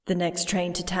The next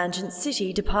train to Tangent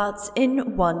City departs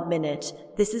in 1 minute.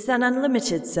 This is an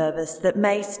unlimited service that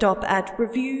may stop at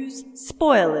reviews,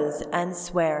 spoilers, and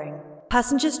swearing.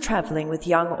 Passengers travelling with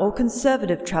young or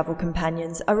conservative travel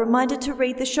companions are reminded to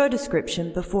read the show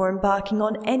description before embarking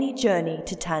on any journey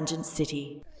to Tangent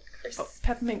City.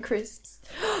 Peppermint crisps.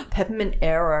 Peppermint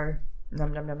Aero.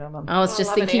 Nom, nom, nom, nom, nom. I was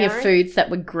just thinking of foods that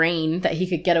were green that he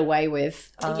could get away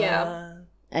with. Yeah.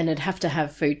 And it'd have to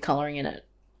have food colouring in it.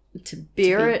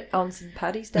 Beer it on St.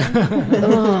 Paddy's Day.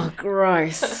 Oh,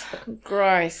 gross.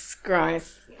 Gross.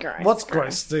 What's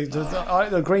gross?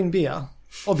 The green beer?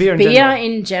 Or beer in beer general?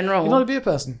 in general. You're not a beer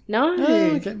person? No.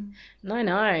 Oh, okay.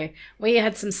 No. We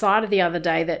had some cider the other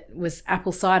day that was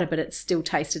apple cider, but it still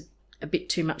tasted a bit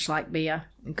too much like beer.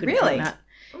 Really? That.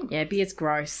 Yeah, beer's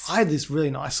gross. I had this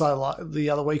really nice cider the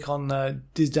other week on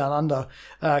Diz Down Under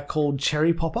called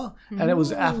Cherry Popper, and it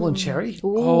was apple and cherry.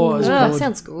 Ooh. Oh, it was That good.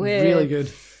 sounds good. Really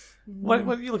good. What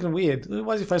are you looking weird?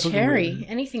 Why is your face looking Cherry. weird?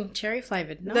 Anything cherry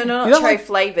flavoured. No, not You don't cherry like-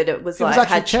 flavoured. It was was like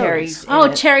actually had cherries. Oh,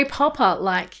 in it. cherry popper,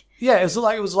 like... Yeah, it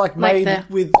was like made the-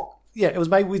 with it was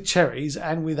made with cherries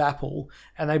and with apple,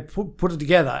 and they put it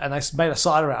together and they made a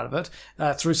cider out of it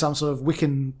through some sort of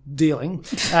Wiccan dealing.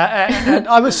 And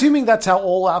I'm assuming that's how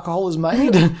all alcohol is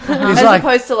made. As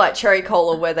opposed to like cherry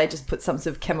cola, where they just put some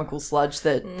sort of chemical sludge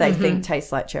that they think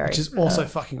tastes like cherry. which is also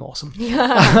fucking awesome.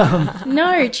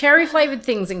 No, cherry flavoured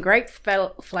things and grape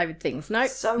flavoured things. No.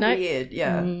 So no. weird,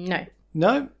 yeah. No.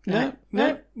 No. No.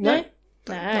 Not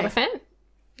a fan.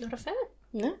 Not a fan.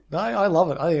 No. I love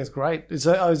it. I think it's great.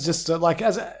 I was just like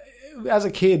as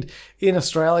a kid in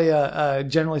Australia,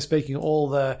 generally speaking, all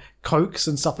the Cokes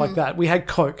and stuff like that. We had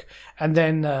Coke, and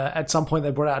then at some point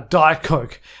they brought out Diet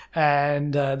Coke,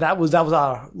 and that was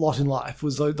our lot in life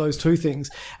was those two things.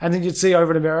 And then you'd see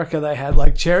over in America they had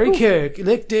like Cherry Coke.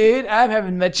 Look, dude, I'm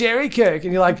having my Cherry Coke,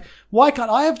 and you're like, why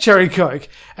can't I have Cherry Coke?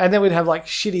 And then we'd have like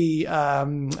shitty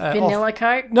Vanilla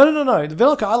Coke? No, the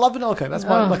vanilla Coke. I love vanilla Coke. That's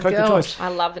my Coke of choice. I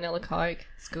love vanilla Coke.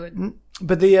 It's good.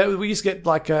 But we used to get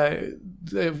like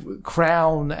the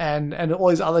Crown and all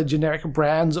these other generic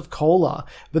brands of cola,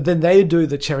 but then they do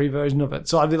the cherry version of it.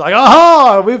 So I'd be like,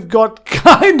 aha, we've got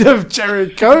kind of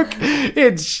Cherry Coke.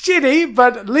 It's shitty,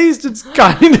 but at least it's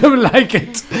kind of like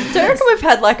it. Do you reckon we've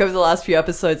had like over the last few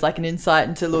episodes like an insight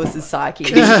into Lewis's psyche?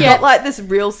 He's got like this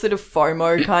real sort of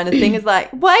FOMO kind of thing. It's like,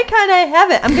 why can't I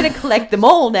have it? I'm going to collect them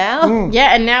all now.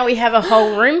 Yeah, and now we have a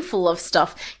whole room full of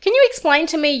stuff. Can you explain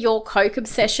to me your Coke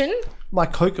obsession? My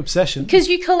Coke obsession. Because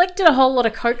you collected a whole lot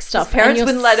of Coke stuff. His parents and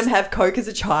wouldn't let him have Coke as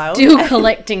a child. still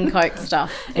collecting Coke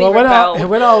stuff. Well,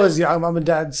 when I was young, Mum and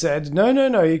Dad said,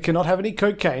 no, you cannot have any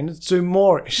cocaine. It's too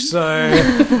Moorish. So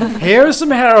here is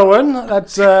some heroin.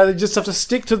 That's you just have to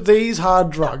stick to these hard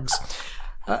drugs.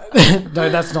 No,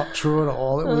 that's not true at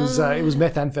all. It was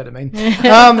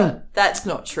methamphetamine. That's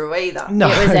not true either. No,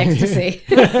 It was ecstasy.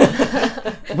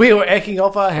 we were ecking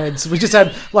off our heads. We just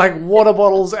had like water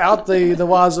bottles out the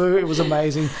wazoo. It was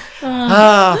amazing.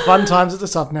 Fun times at the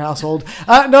Sutton household.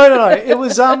 No. It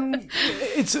was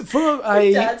it's from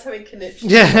a Dad's having connection.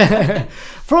 yeah.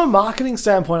 From a marketing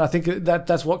standpoint, I think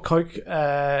that's what Coke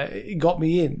got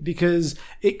me in, because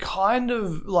it kind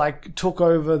of like took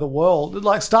over the world.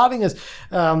 Like starting as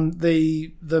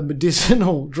the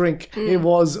medicinal drink it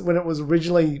was when it was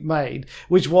originally made,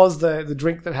 which was the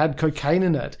drink that had cocaine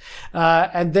in it,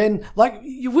 and then like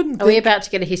you wouldn't. Are we about to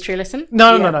get a history lesson?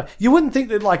 No. You wouldn't think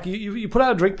that like you put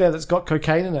out a drink there that's got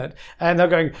cocaine in it, and they're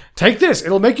going, take this,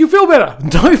 it'll make you feel better.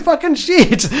 No fucking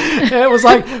shit. And it was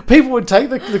like people would take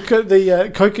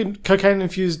the cocaine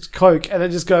infused Coke and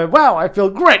then just go, wow, I feel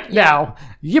great now.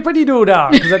 Yippity doo dah,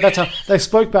 because that's how they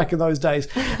spoke back in those days.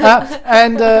 But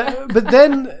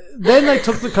then they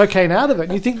took the cocaine out of it,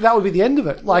 and you think that would be the end of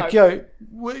it. Like,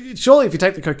 surely if you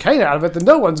take the cocaine out of it, then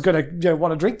no one's going to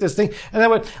want to drink this thing. And they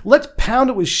went, let's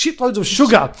pound it with shitloads of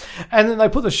sugar. And then they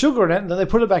put the sugar in it, and then they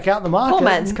put it back out in the market. Poor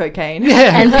man's cocaine.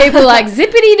 Yeah. And people are like,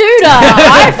 zippity doo dah,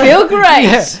 I feel great.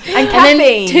 Yeah. And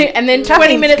caffeine. And then 20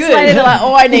 Caffeine's minutes good. later, they're like,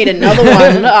 oh, I need another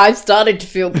one. I've started to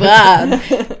feel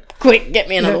bad. Quick, get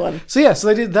me another one. So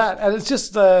they did that, and it's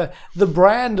just the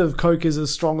brand of Coke is as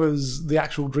strong as the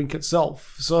actual drink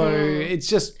itself. So it's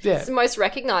just It's the most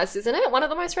recognised, isn't it? One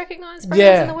of the most recognised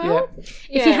brands in the world.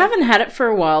 If you haven't had it for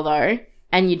a while, though,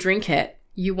 and you drink it,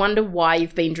 you wonder why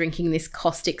you've been drinking this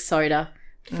caustic soda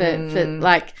for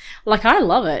like I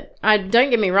love it. I don't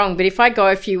get me wrong, but if I go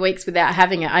a few weeks without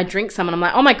having it, I drink some and I'm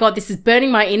like, oh my God, this is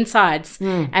burning my insides.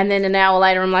 And then an hour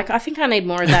later, I'm like, I think I need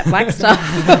more of that black stuff.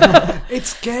 It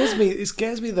scares me. It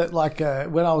scares me that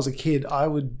when I was a kid, I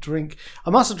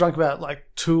must have drunk about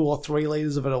 2 or 3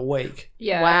 liters of it a week.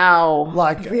 Yeah.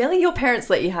 Wow. Really? Your parents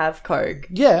let you have Coke?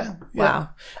 Yeah. Wow.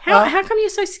 How come you're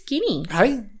so skinny?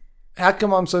 Hey, how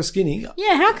come I'm so skinny?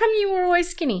 Yeah, how come you were always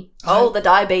skinny? Oh, the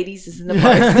diabetes is in the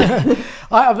post.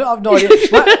 I've no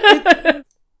idea.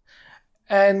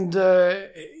 And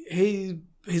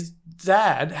his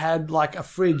dad had a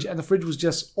fridge, and the fridge was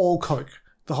just all Coke.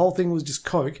 The whole thing was just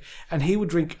Coke, and he would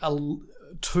drink 2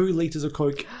 liters of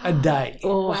Coke a day.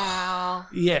 Oh. Wow.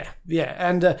 Yeah,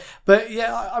 and but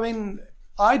yeah, I mean,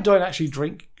 I don't actually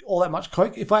drink all that much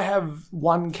Coke. If I have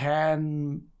 1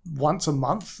 can once a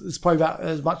month, it's probably about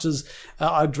as much as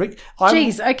I drink.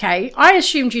 Jeez, okay. I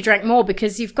assumed you drank more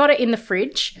because you've got it in the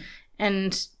fridge,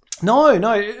 and no.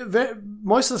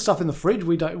 Most of the stuff in the fridge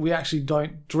we actually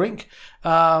don't drink.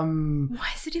 why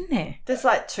is it in there? There's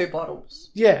 2 bottles.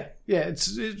 Yeah.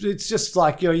 It's just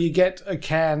you get a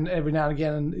can every now and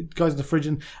again, and it goes in the fridge,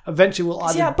 and eventually we'll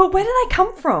either. Yeah, but where do they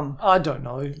come from? I don't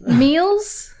know.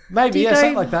 Meals. Maybe,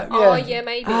 something like that. Yeah. Oh, yeah,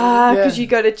 maybe. Because you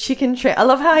go to Chicken Tree. I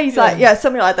love how he's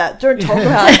something like that. Don't talk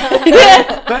about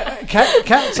it. But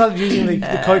Kat started using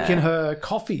the Coke in her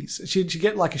coffees. She'd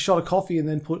get a shot of coffee and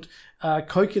then put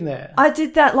Coke in there. I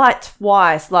did that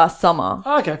twice last summer.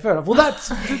 Okay, fair enough. Well,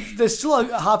 there's still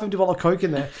a half-empty bottle of Coke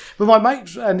in there. But my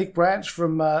mate Nick Branch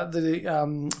from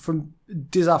from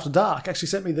Diz After Dark actually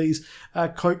sent me these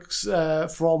Cokes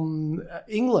from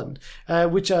England,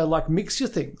 which are mixture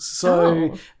things.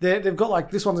 So they've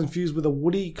got this one's infused with a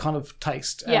woody kind of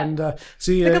taste. Yeah. And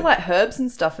so you They've got herbs and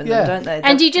stuff in them, don't they?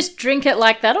 And do you just drink it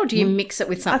like that, or do you mix it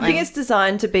with something? I think it's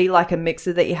designed to be like a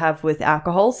mixer that you have with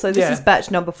alcohol. So this is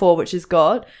batch number 4, which has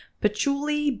got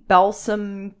patchouli,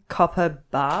 balsam,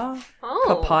 copaiba,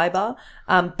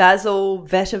 basil,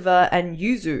 vetiver, and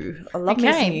yuzu. I love me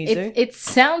some yuzu. It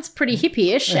sounds pretty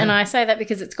hippie-ish, and I say that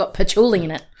because it's got patchouli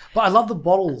in it. But I love the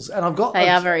bottles, and I've got. They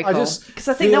are very cool. Because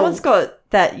I think no one's got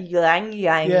that ylang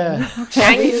yang. Yeah.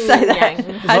 How do you say that?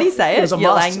 How do you say it? There's a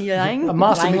Ylang yang. A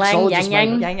master mixologist made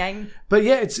it. Yang yang. But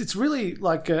yeah, it's really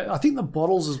I think the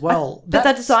bottles as well. But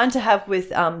they're designed to have with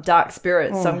dark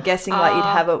spirits, so I'm guessing you'd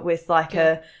have it with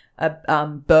a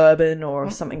bourbon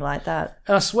or something like that.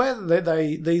 And I swear that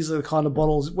these are the kind of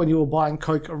bottles when you were buying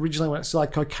Coke originally when it still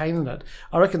had cocaine in it.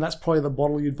 I reckon that's probably the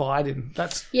bottle you'd buy it in.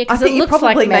 That's yeah, I because think it you're looks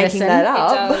probably like making medicine. that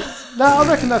up. It does. no, I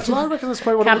reckon that's probably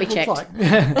what Can't it be looks checked. like.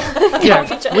 Can't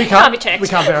be checked. We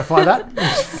can't verify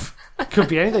that. Could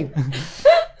be anything.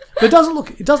 But it doesn't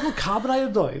look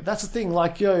carbonated though. That's the thing.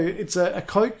 It's a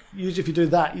Coke. Usually, if you do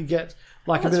that, you get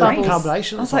a bit of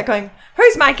carbonation. I was going,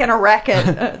 who's making a racket?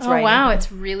 It's raining. Wow,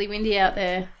 it's really windy out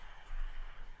there.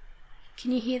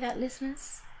 Can you hear that,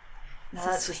 listeners? No,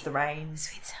 that's just the rain.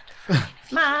 Sweet sound of rain.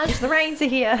 Marge, the rains are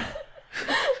here.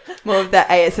 More of that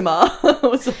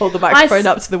ASMR. So hold the microphone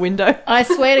up to the window. I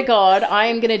swear to God, I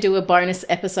am going to do a bonus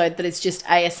episode that is just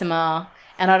ASMR.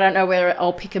 And I don't know whether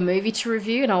I'll pick a movie to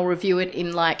review and I'll review it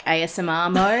in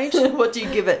ASMR mode. What do you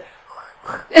give it?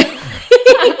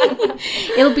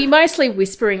 It'll be mostly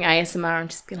whispering ASMR and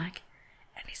just be like,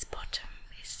 and his bottom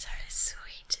is so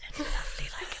sweet and lovely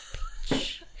like a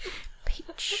peach.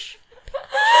 Peach.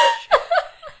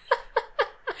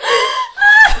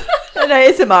 An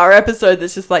ASMR episode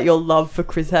that's just your love for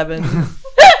Chris Evans.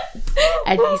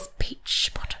 And his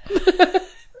peach bottom.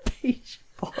 Peach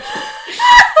bottom.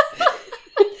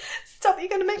 Stop, you're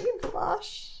going to make me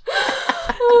blush.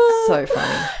 So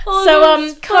funny.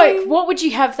 So, Coke, what would you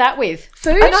have that with?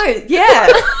 Food? I know, yeah.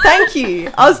 Thank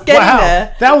you. I was getting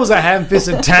there. That was a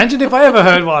ham-fisted tangent if I ever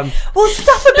heard one. Well,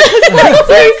 stuff it because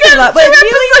seriously, We're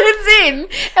nearly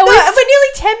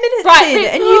 10 minutes in,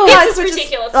 and you guys This were is just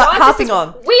ridiculous. Guys, harping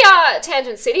on. We are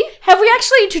Tangent City. Have we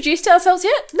actually introduced ourselves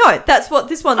yet? No, that's what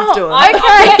this one's doing.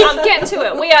 I'm getting to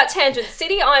it. We are Tangent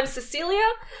City. I'm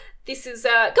Cecilia. This is, go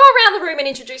around the room and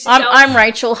introduce yourself. I'm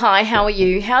Rachel. Hi, how are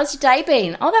you? How's your day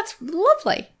been? Oh, that's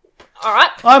lovely. All right.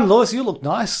 I'm Lewis. You look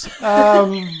nice. I'm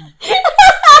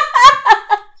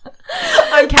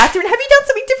Catherine. Have you done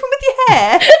something different with your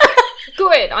hair?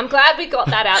 Good. I'm glad we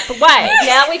got that out the way.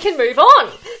 Now we can move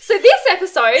on. So this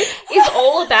episode is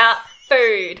all about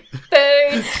Food,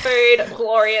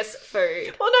 glorious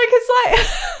food. Well, no, because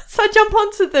so I jump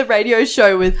onto the radio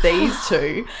show with these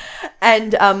two,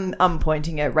 and I'm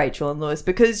pointing at Rachel and Lewis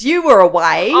because you were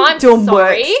away doing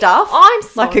work stuff. I'm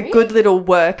sorry. Like a good little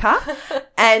worker.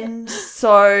 And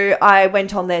so I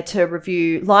went on there to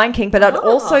review Lion King, but I'd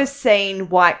also seen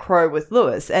White Crow with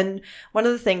Lewis. And one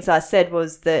of the things I said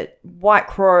was that White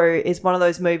Crow is one of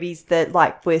those movies that,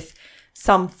 like with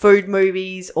some food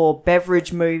movies or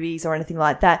beverage movies or anything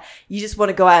like that, you just want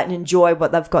to go out and enjoy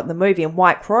what they've got in the movie. And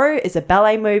White Crow is a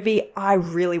ballet movie. I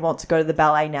really want to go to the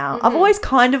ballet now. I've always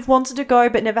kind of wanted to go,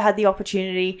 but never had the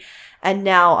opportunity. And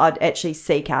now I'd actually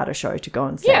seek out a show to go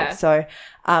and see. Yeah. So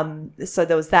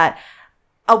there was that.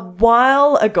 A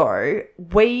while ago,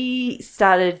 we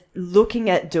started looking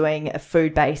at doing a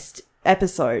food-based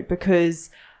episode because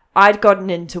I'd gotten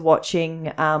into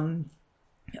watching,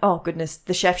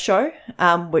 The Chef Show,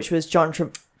 which was John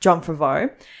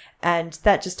Favreau, and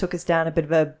that just took us down a bit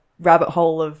of a rabbit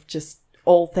hole of just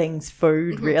all things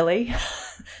food, really,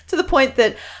 to the point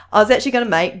that I was actually going to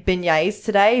make beignets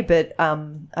today, but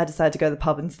I decided to go to the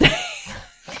pub instead.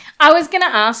 I was going to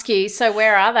ask you, so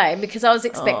where are they? Because I was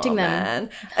expecting them.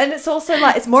 Man. And it's also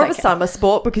like, it's more of a summer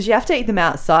sport because you have to eat them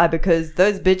outside because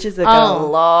those bitches have got a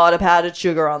lot of powdered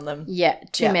sugar on them. Yeah,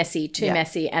 too messy.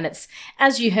 And it's,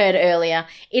 as you heard earlier,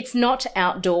 it's not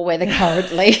outdoor weather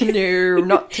currently. No,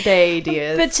 not today,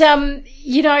 dears. But,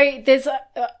 there's,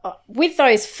 with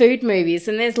those food movies,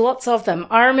 and there's lots of them,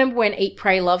 I remember when Eat,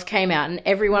 Pray, Love came out and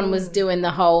everyone was doing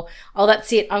the whole,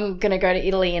 that's it, I'm going to go to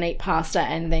Italy and eat pasta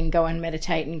and then go and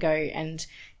meditate and go and,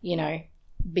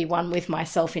 be one with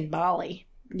myself in Bali.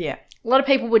 Yeah. A lot of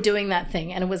people were doing that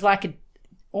thing and it was like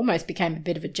almost became a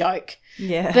bit of a joke.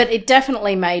 Yeah. But it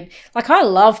definitely made, I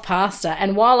love pasta.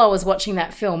 And while I was watching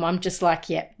that film, I'm just like,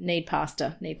 need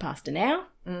pasta now.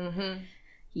 Mm-hmm.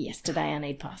 Yesterday I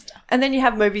need pasta. And then you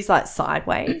have movies like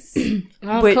Sideways.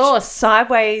 Of course.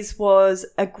 Sideways was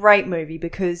a great movie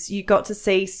because you got to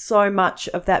see so much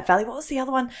of that valley. What was the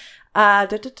other one?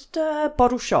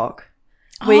 Bottle Shock.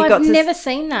 I've never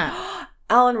seen that.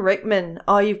 Alan Rickman.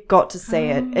 Oh, you've got to see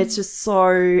it. It's just so,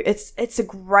 it's a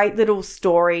great little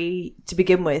story to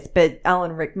begin with, but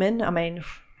Alan Rickman, I mean,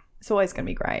 it's always going to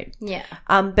be great. Yeah.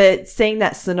 But seeing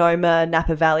that Sonoma,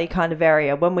 Napa Valley kind of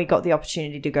area, when we got the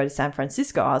opportunity to go to San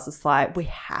Francisco, I was just like, we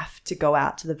have to go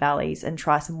out to the valleys and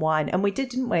try some wine. And we did,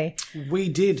 didn't we? We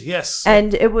did, yes.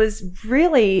 And it was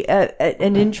really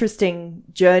an interesting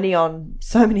journey on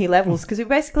so many levels because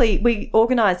we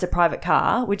organised a private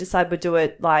car. We decided we'd do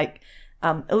it like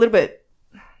a little bit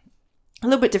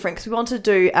different because we wanted to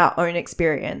do our own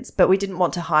experience, but we didn't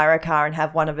want to hire a car and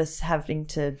have one of us having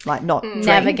to not drink.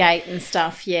 Navigate and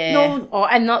stuff,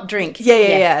 and not drink.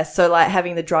 Yeah. So like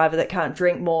having the driver that can't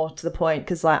drink, more to the point,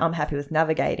 because like I'm happy with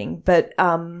navigating, but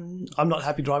I'm not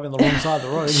happy driving on the wrong side of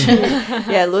the road.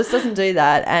 Yeah, Lewis doesn't do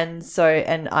that, and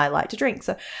I like to drink,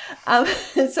 so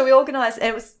so we organised, and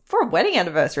it was for a wedding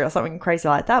anniversary or something crazy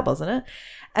like that, wasn't it?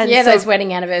 And those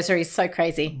wedding anniversaries, so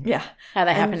crazy. Yeah. How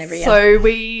they happen every year. So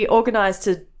we organised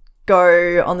to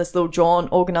go on this little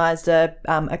jaunt, organised a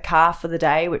car for the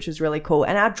day, which was really cool.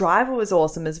 And our driver was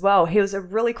awesome as well. He was a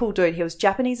really cool dude. He was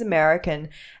Japanese American,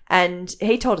 and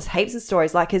he told us heaps of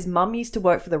stories. Like his mum used to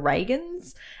work for the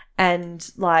Reagans, and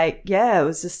it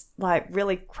was just like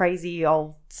really crazy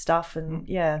old stuff. And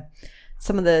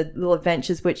some of the little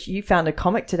adventures, which you found a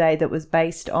comic today that was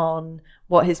based on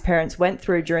what his parents went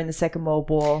through during the Second World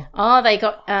War. Oh, they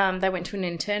went to an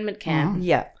internment camp.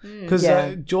 Yeah. Because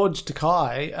George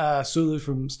Takei, Sulu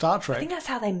from Star Trek. I think that's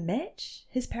how they met,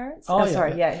 his parents.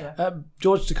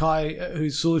 George Takei,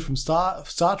 who's Sulu from Star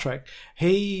Trek,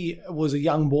 he was a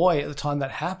young boy at the time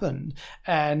that happened.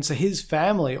 And so his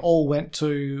family all went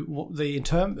to the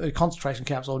concentration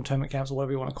camps or internment camps or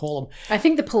whatever you want to call them. I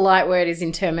think the polite word is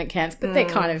internment camps, but they're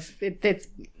kind of...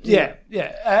 Yeah.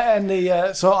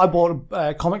 And so I bought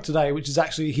a comic today, which is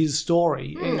actually his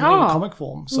story in comic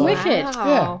form. So, wicked.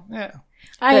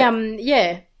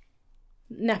 Yeah.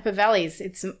 Napa Valleys,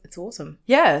 it's awesome.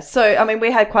 Yeah. So, I mean,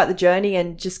 we had quite the journey,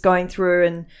 and just going through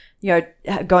and,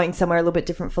 going somewhere a little bit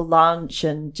different for lunch,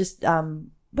 and just,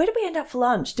 where did we end up for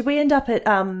lunch? Did we end up at,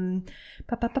 I'm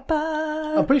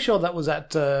pretty sure that was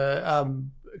at,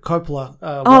 Coppola.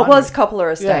 It was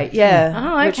Coppola Estate. Yeah.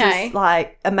 Oh, okay. Which was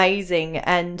like amazing.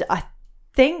 And I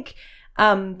think,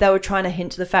 they were trying to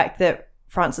hint to the fact that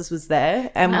Francis was there,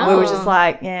 and we were just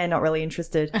like, not really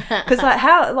interested. Because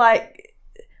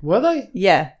were they?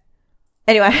 Yeah.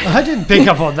 Anyway. I didn't pick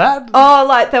up on that. Oh,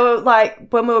 like they were like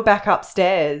when we were back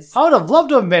upstairs. I would have loved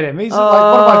to have met him. He's like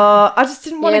one of my I just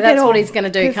didn't want Yeah, to get that's all, what he's going to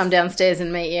do. 'cause- Come downstairs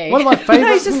and meet you. one of my No,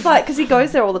 favorite. he's just like because he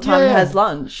goes there all the time and Yeah. has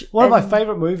lunch. One of my And-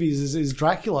 favorite movies is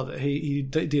Dracula that he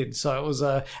did. So it was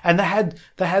and they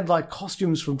had like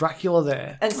costumes from Dracula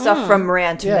there. and stuff from Marie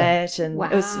Antoinette, and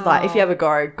it was like if you ever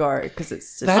go because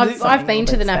it's just. They had something I've been a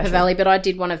to the bit Napa special. Valley, but I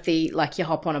did one of the, like, you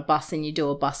hop on a bus and you do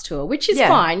a bus tour, which is Yeah.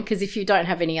 fine because if you don't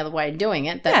have any other way of doing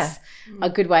it, that's a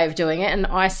good way of doing it. And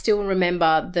I still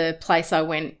remember the place I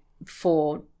went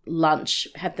for lunch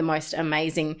had the most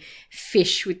amazing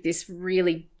fish with this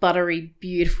really buttery,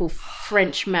 beautiful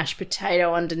French mashed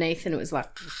potato underneath, and it was like...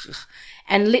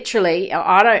 And literally,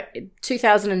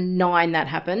 2009 that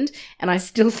happened, and I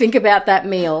still think about that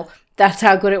meal. That's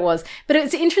how good it was. But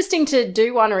it's interesting to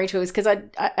do winery tours because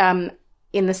I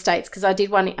in the States, because I did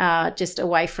one just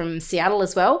away from Seattle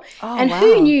as well. Oh, and wow.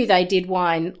 who knew they did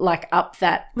wine like up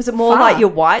that? Was it more far? like your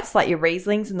whites, like your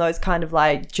Rieslings, and those kind of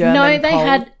like German? No, they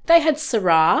cold- had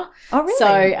Syrah. Oh, really? So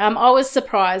I was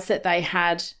surprised that they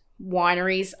had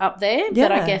wineries up there,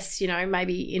 but I Yeah. guess,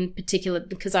 maybe in particular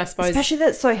because I suppose Especially that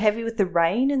it's so heavy with the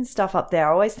rain and stuff up there.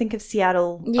 I always think of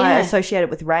Seattle. I Yeah. associate it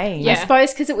with rain. Yeah. I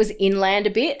suppose because it was inland a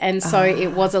bit, and so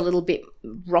it was a little bit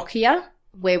rockier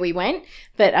where we went.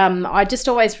 But I just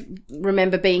always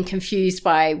remember being confused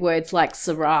by words like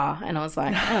Syrah, and I was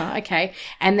like, oh, okay.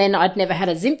 And then I'd never had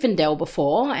a Zinfandel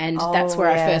before, and that's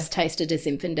where yeah. I first tasted a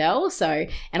Zinfandel. So,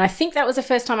 and I think that was the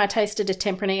first time I tasted a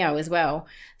Tempranillo as well.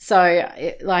 So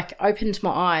it like opened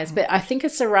my eyes. But I think a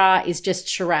Syrah is just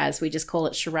Shiraz. We just call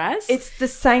it Shiraz. It's the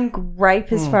same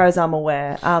grape as far as I'm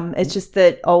aware. It's just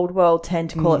that Old World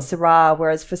tend to call it Syrah,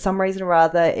 whereas for some reason or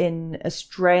other in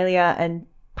Australia and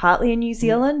partly in New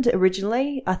Zealand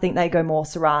originally, I think they go more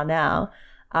Syrah now.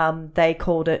 They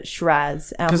called it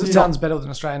Shiraz. Because it sounds better with an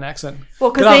Australian accent.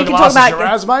 Well, because Can I then you have can a talk glass of about.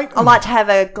 Shiraz, mate? I like to have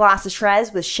a glass of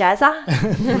Shiraz with Shazza,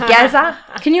 Gazza.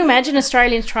 Can you imagine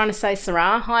Australians trying to say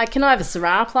Syrah? Hi, can I have a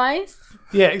Syrah, please?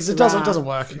 Yeah, 'cause it doesn't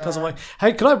work. It doesn't work.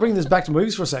 Hey, can I bring this back to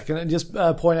movies for a second and just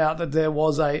point out that there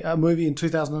was a movie in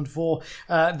 2004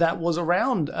 that was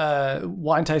around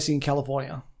wine tasting in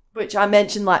California. Which I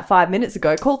mentioned like 5 minutes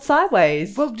ago, called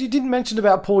Sideways. Well, you didn't mention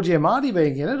about Paul Giamatti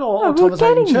being in it or Oh, we're Thomas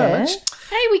Hayden getting there. Church.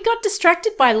 Hey, we got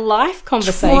distracted by life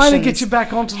conversations. Trying to get you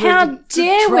back onto How the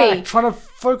dare track, we? trying to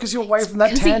focus you away from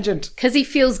that tangent. Because he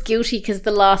feels guilty because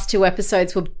the last 2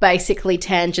 episodes were basically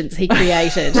tangents he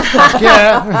created.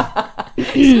 Yeah.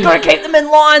 Gotta keep them in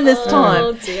line this time.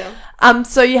 Oh dear.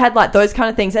 So you had like those kind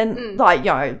of things, and like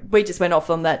we just went off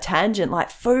on that tangent. Like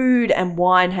food and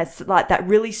wine has like that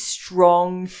really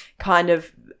strong kind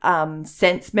of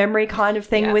sense memory kind of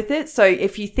thing Yeah. with it. So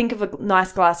if you think of a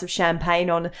nice glass of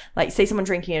champagne like see someone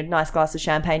drinking a nice glass of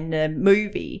champagne in a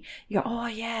movie, you go, oh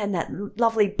yeah, and that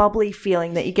lovely bubbly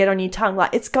feeling that you get on your tongue,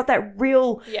 like it's got that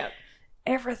real Yeah.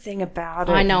 everything about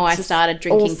it. I know I It's just started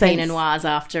all drinking Pinot sense- Noirs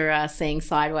after seeing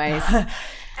Sideways.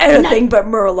 anything but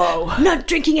Merlot. Not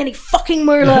drinking any fucking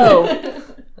Merlot.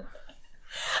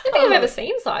 I don't think I've ever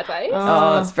seen Sideways.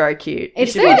 Oh, it's very cute.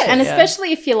 It's You good. should watch it, And yeah.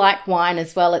 especially if you like wine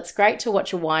as well, it's great to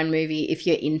watch a wine movie if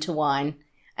you're into wine.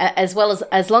 As well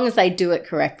as long as they do it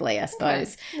correctly, I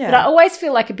suppose. Yeah. But I always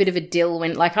feel like a bit of a dill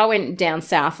when, like, I went down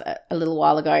south a little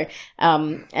while ago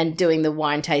and doing the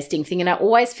wine tasting thing, and I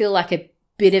always feel like a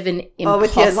bit of an imposter. Oh,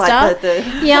 with your like the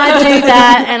Yeah, I do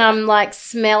that, and I'm like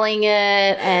smelling it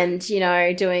and,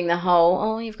 doing the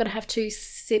whole, you've got to have 2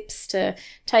 sips to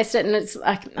taste it. And it's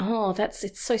like,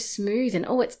 it's so smooth and,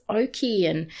 it's oaky.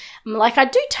 And I'm like, I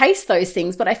do taste those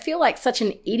things, but I feel like such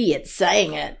an idiot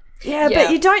saying it. Yeah, Yeah.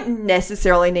 but you don't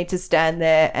necessarily need to stand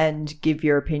there and give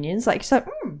your opinions. Like, so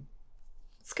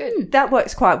It's good. that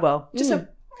works quite well. Just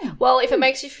Well, if it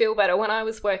makes you feel better, when I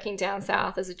was working down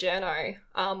south as a journo,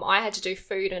 I had to do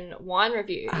food and wine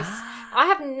reviews. I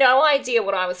have no idea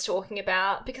what I was talking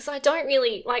about because I don't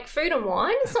really like food and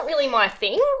wine. It's not really my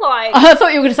thing. Like, I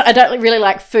thought you were going to say, I don't really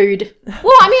like food.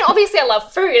 well, I mean, obviously I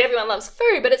love food. Everyone loves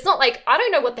food, but it's not like I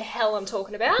don't know what the hell I'm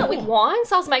talking about with wine.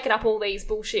 So I was making up all these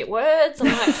bullshit words.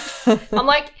 I'm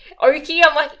like oaky.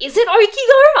 I'm like, is it oaky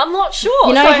though? I'm not sure.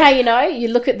 You know So how you know? You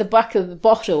look at the back of the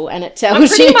bottle and it tells I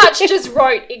pretty you. much just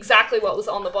wrote exactly what was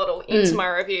on the bottle into my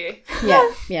review. Yeah.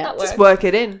 That just worked. work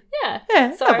it in. Yeah.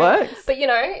 Yeah, that works. But,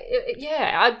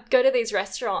 I'd go to these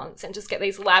restaurants and just get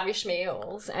these lavish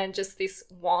meals and just this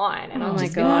wine. And I'm my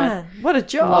just God. Man, what a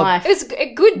job. Life. It was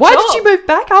a good Why job. did you move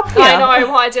back up here? I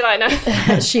know. Why did I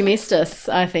know? She missed us,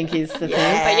 I think, is the thing. But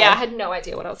I had no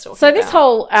idea what I was talking So about. this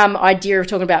whole idea of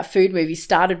talking about food movies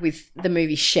started with the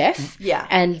movie Chef, Yeah.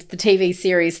 and the TV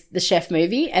series The Chef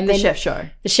Movie, and The then chef show.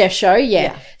 The Chef Show,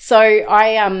 yeah. So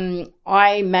I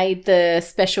I made the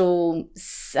special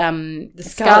Scarlett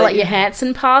Scarlett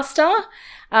Johansson pasta.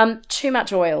 Too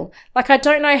much oil. Like, I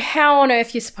don't know how on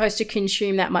earth you're supposed to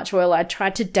consume that much oil. I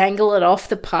tried to dangle it off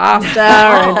the pasta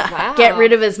and wow. get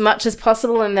rid of as much as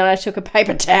possible, and then I took a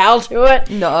paper towel to it.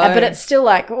 No. But it's still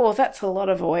like, oh, that's a lot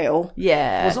of oil.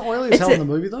 Yeah. Was it oily as hell in the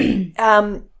movie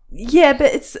though? Yeah,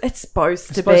 but it's supposed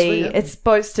to supposed to be. be, yeah. It's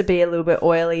supposed to be a little bit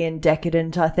oily and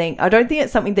decadent, I think. I don't think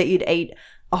it's something that you'd eat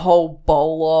a whole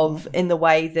bowl of in the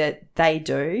way that they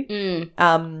do.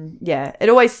 Yeah, it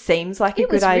always seems like a It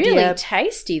good was idea. really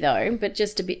tasty though, but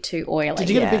just a bit too oily. Did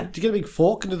you get Yeah. did you get a big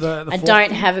fork into the I fork?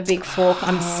 don't have a big fork.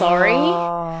 I'm sorry.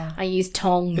 I use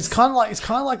tongs. It's kind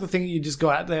of like the thing you just go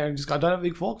out there and just go, I don't have a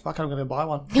big fork. Fuck, I'm going to buy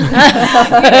one.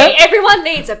 Everyone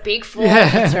needs a big fork.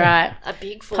 That's right. A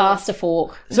big fork. Pasta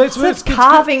fork. So It's a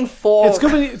carving fork. It's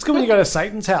good when you go to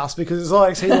Satan's house because it's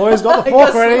like he's always got the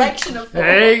fork got a ready. selection of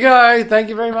There you go. Thank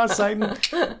you very much, Satan.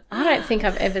 I don't think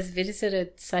I've ever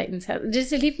visited Satan's house.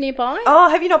 Does it live nearby? Oh,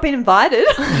 have you not been invited?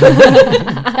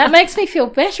 That makes me feel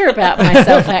better about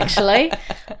myself, actually.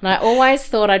 And I always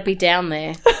thought I'd be down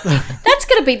there. That's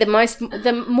going to be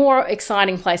the more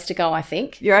exciting place to go, I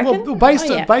think. You reckon? Well, based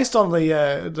Oh, yeah. based on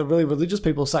the really religious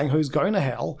people saying who's going to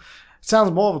hell, it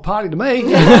sounds more of a party to me.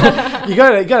 you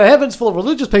go to heaven's full of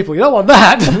religious people. You don't want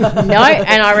that. No,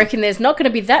 and I reckon there's not going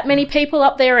to be that many people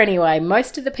up there anyway.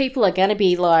 Most of the people are going to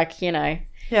be like,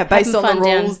 Yeah, based on the fun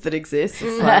down. rules that exist.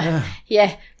 It's like,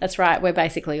 yeah, that's right. We're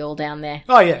basically all down there.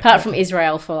 Oh yeah. Apart from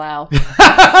Israel Folau.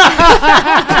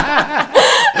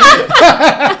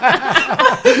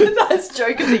 that's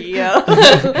joke of the year.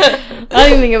 I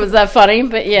didn't think it was that funny,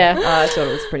 but yeah, I thought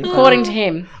it was pretty funny. according to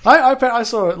him. I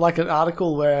saw like an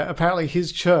article where apparently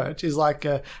his church is like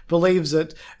believes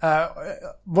that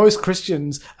most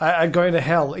Christians are going to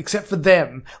hell except for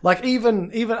them. Like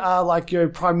even like your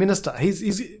prime minister,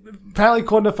 he's apparently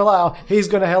according to Falau, he's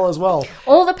going to hell as well.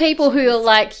 All the people who are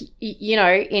like,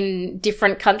 in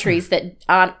different countries that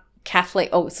aren't Catholic,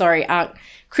 aren't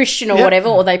Christian or Yep. whatever,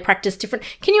 or they practice different.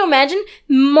 Can you imagine?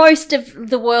 Most of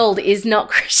the world is not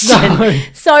Christian. No.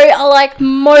 So, like,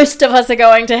 most of us are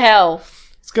going to hell.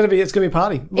 It's gonna be a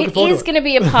party. Looking It forward is to going to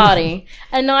be a party,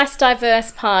 a nice,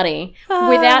 diverse party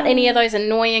without any of those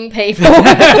annoying people.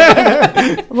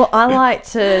 Well, I like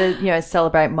to,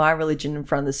 celebrate my religion in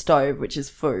front of the stove, which is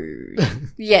food.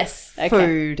 Yes. Okay.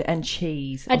 Food and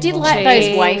cheese. I did like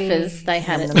those wafers they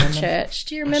had at the church.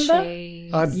 Do you remember?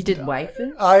 You did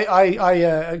wafers? I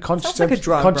like a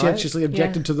drug, conscientiously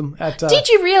objected to them at. Did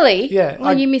you really? Yeah,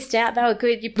 Well, you missed out. They were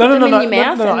good. You put No, them in no, your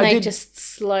mouth no, and I they did- just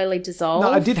slowly dissolve.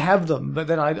 No, I did have them, but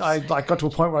then I like got to a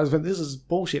point where I was like, this is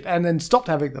bullshit, and then stopped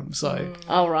having them. So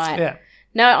Oh, right. yeah.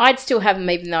 No, I'd still have them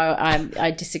even though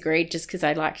I disagreed just because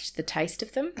I liked the taste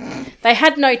of them. They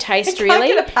had no taste really.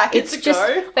 get a packet It's to just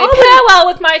go. They pair well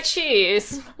with my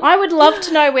cheese. I would love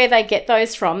to know where they get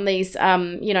those from, these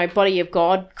Body of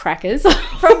God crackers.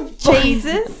 From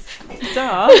Jesus?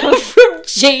 Duh. From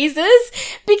Jesus,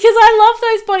 because I love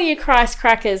those Body of Christ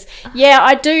crackers. Yeah,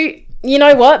 I do. You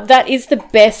know what? That is the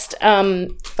best.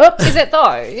 Oops. Is it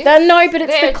though? No, but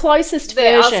it's They're- the closest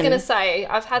I was version. going to say,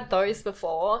 I've had those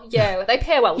before. Yeah, they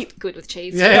pair well good with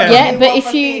cheese. Yeah. Yeah, but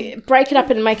if you break it up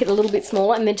and make it a little bit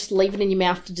smaller and then just leave it in your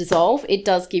mouth to dissolve, it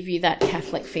does give you that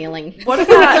Catholic feeling. What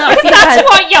about if you That's had,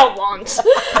 what you want.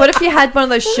 what if you had one of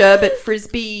those sherbet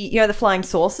frisbee, the flying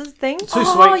saucers thing? Too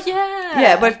Oh, sweet. yeah.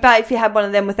 Yeah, but if you had one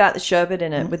of them without the sherbet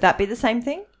in it, would that be the same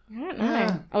thing? I don't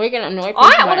know. Are we going to annoy people?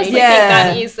 I by honestly eating- Yeah.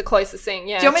 think that is the closest thing.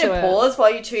 Yeah. Do you want me to it. pause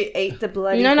while you two eat the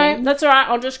bloody No, thing? that's all right.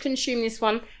 I'll just consume this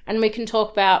one and we can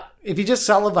talk about... If you just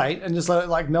salivate and just let it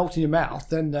like melt in your mouth,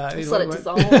 then Just let it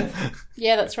dissolve.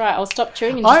 Yeah, that's right. I'll stop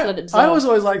chewing and just let it dissolve. I was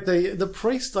always like the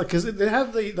priest, like because they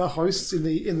have the hosts in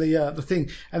the thing,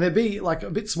 and they'd be like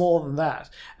a bit smaller than that,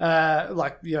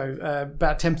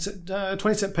 about 10%,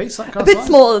 20-cent piece, kind A bit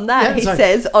smaller than that, Yeah, he so-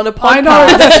 says, on a podcast. I know.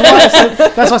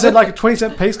 That's why I said like a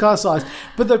 20-cent piece kind of size.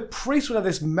 But the priest would have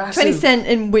this massive 20 cent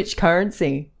in which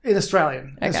currency? in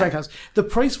Australian. In Australian currency. The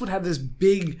priest would have this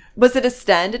big. Was it a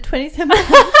standard 20 cent?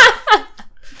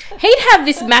 He'd have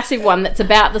this massive one that's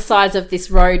about the size of this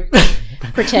road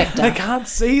protector. They can't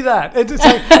see that. It's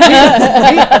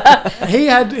like, he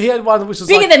had one which was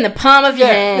Bigger like, than the palm of your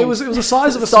yeah. hand. It was the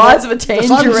size of a Size small- of a the size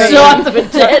tangerine. Size of a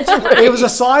tangerine. It was the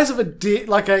size of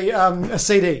a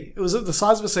CD. It was the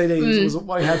size of a CD. It was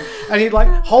what he had, and he'd like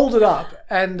hold it up,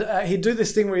 and he'd do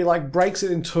this thing where he like breaks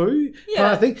it in two,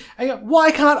 kind of thing. And you go,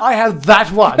 why can't I have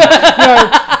that one?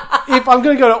 if I'm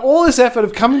going to go to all this effort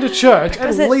of coming to church,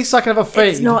 at least I can have a feed.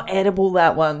 It's not edible,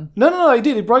 that one. No, he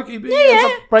did. He broke. He ends up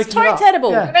It's breaking it totes up.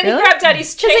 edible. Yeah. And then he grabbed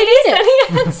Daddy's cheese he did it. and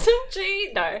he had some cheese.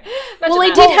 No. Imagine Well, he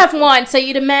that. did have wine, so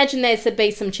you'd imagine there should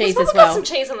be some cheese He's as probably got well. some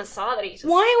cheese on the side that he just...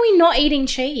 Why are we not eating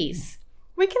cheese?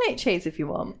 We can eat cheese if you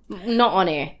want. Not on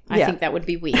air. I Yeah. think that would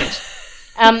be weird.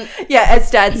 Yeah, as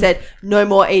Dad said, no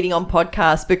more eating on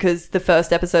podcasts because the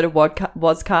first episode of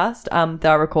Wozcast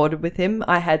that I recorded with him,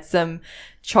 I had some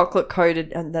chocolate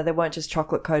coated, and no, they weren't just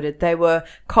chocolate coated. They were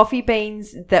coffee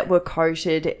beans that were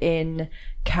coated in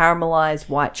caramelized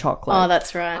white chocolate. Oh,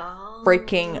 that's right.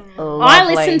 Freaking lovely. I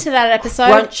listened to that episode.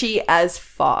 Crunchy as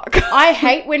fuck. I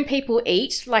hate when people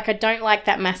eat. Like, I don't like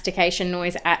that mastication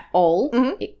noise at all.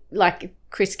 Like,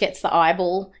 Chris gets the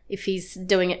eyeball if he's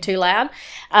doing it too loud.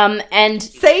 And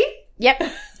See? yep,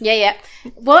 yeah.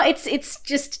 Well,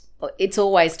 it's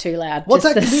always too loud. What's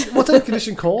Just that? this- What's that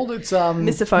condition called? It's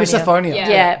Misophonia. Misophonia.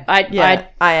 Yeah. Yeah,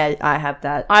 I have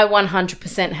that. I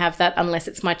 100% have that unless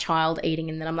it's my child eating,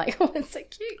 and then I'm like, oh, it's so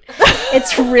cute.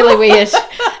 It's really weird.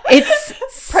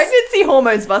 It's Pregnancy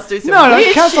hormones must do some No,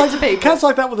 weird cats shit to like people. cats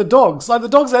like that with the dogs. Like the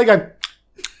dogs, they go.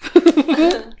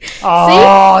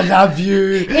 Oh, love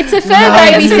you. it's a fur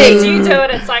As baby soon as thing. you do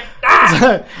it, it's like...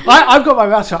 Ah! I've got my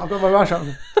mouth shut. To go to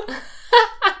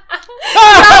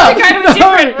a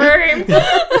different room.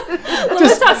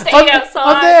 Lewis has to eat outside.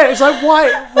 I'm there. It's like,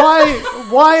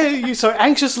 why are you so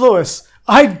anxious, Lewis?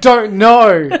 I don't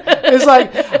know.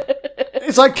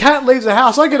 It's like Cat leaves the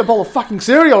house. I get a bowl of fucking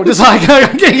cereal. Just like,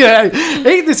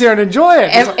 eat this here and enjoy it.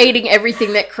 It's like, Eating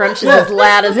everything that crunches as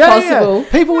loud as possible. Yeah.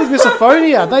 People with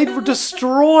misophonia, they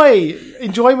destroy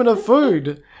enjoyment of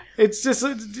food. It's just,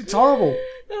 it's horrible.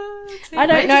 I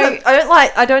don't know.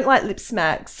 I don't like lip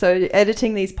smacks. So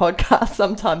editing these podcasts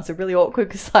sometimes are really awkward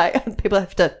because like people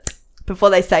have to, before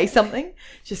they say something,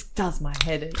 just does my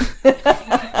head in.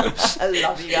 I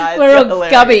love you guys. We're You're all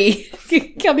hilarious.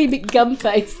 gummy big gum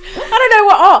face. I don't know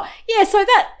what. Oh, yeah. So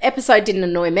that episode didn't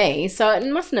annoy me, so it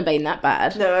mustn't have been that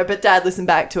bad. No, but Dad listened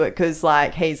back to it because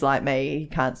like he's like me, he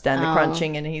can't stand the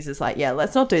crunching, and he's just like, yeah,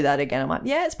 let's not do that again. I'm like,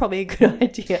 yeah, it's probably a good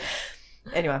idea.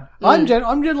 Anyway, I'm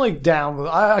generally down with.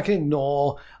 I can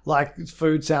ignore like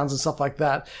food sounds and stuff like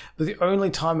that, but the only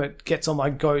time it gets on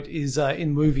my goat is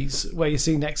in movies where you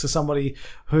see next to somebody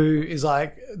who is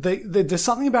like there's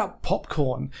something about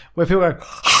popcorn where people go.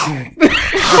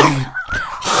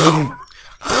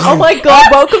 oh my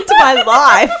god, welcome to my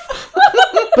life.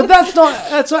 But that's not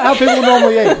how people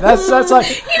normally eat. That's like You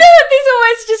know what this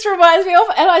always just reminds me of,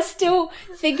 and I still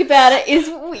think about it, is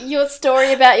your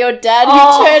story about your dad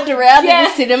who turned around in the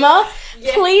cinema.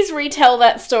 Yeah. Please retell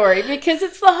that story because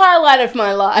it's the highlight of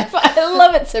my life. I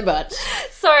love it so much.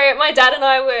 So my dad and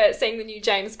I were seeing the new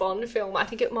James Bond film. I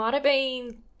think it might have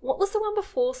been... What was the one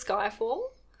before Skyfall?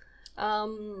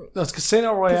 That's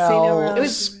Casino Royale. It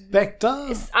was Spectre.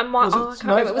 I can't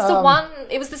remember. It was the one...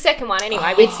 It was the second one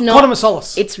anyway. It's not... Quantum of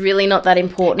Solace. It's really not that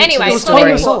important Anyway, to the it's story.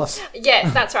 Quantum of Solace.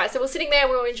 Yes, that's right. So we're sitting there,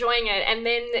 we were enjoying it, and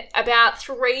then about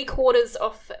 3/4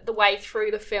 of the way through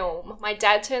the film, my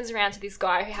dad turns around to this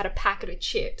guy who had a packet of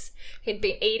chips. He'd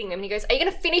been eating them, and he goes, "Are you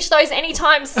going to finish those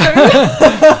anytime soon?" And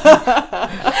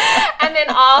then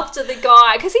after the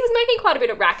guy, because he was making quite a bit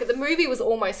of racket, the movie was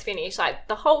almost finished. Like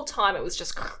the whole time, it was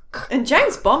just. And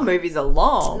James Bond movies are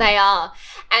long. They are,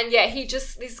 and yeah,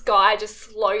 this guy just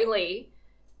slowly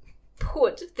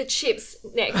put the chips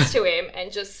next to him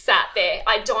and just sat there.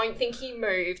 I don't think he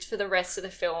moved for the rest of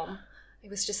the film. He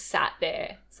was just sat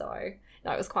there. So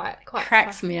no, it was quite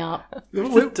Cracks me up.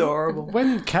 It's adorable.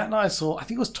 When Kat and I saw, I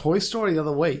think it was Toy Story the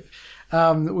other week,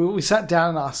 we sat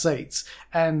down in our seats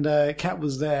and Kat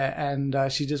was there and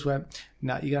she just went,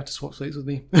 "No, you're going to have to swap seats with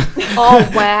me."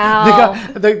 Oh, wow.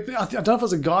 I don't know if it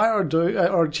was a guy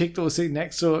or a chick that was sitting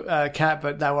next to Kat,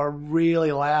 but they were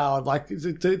really loud. Like,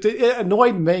 it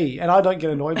annoyed me, and I don't get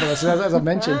annoyed by this, as I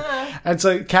mentioned. And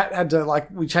so Kat had to,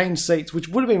 we changed seats, which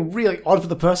would have been really odd for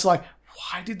the person,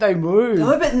 why did they move?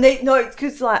 No, but it's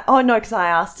because I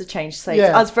asked to change seats.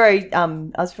 Yeah. I was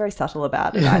very subtle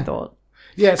about it, I thought.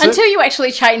 Yeah, so Until you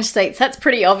actually change seats, that's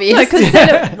pretty obvious. Because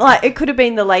it could have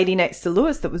been the lady next to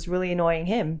Lewis that was really annoying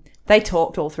him. They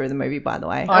talked all through the movie, by the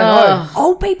way. I know.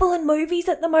 Old people in movies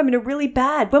at the moment are really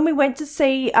bad. When we went to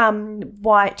see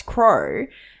White Crow,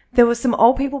 there were some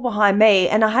old people behind me,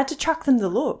 and I had to chuck them the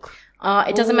look.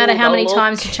 It doesn't matter how the many look.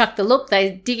 times you chuck the look,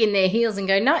 they dig in their heels and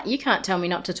go, "No, you can't tell me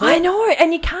not to talk." I know,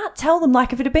 and you can't tell them.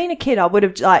 Like, if it had been a kid, I would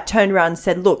have turned around and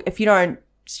said, "Look, if you don't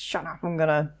shut up, I'm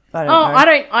gonna." I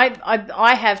don't know.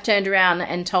 I have turned around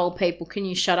and told people, "Can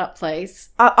you shut up, please?"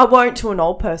 I won't to an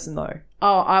old person though.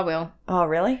 Oh, I will. Oh,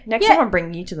 really? Next Yeah. time I'm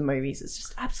bringing you to the movies. It's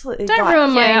just absolutely Don't like,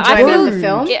 ruin my Yeah, I enjoyment feel- of the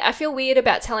film. Yeah, I feel weird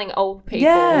about telling old people.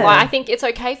 Yeah. Like, I think it's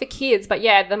okay for kids, but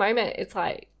yeah, at the moment it's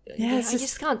like, Yeah, it's you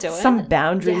just just can't do it. some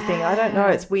boundary thing. I don't know.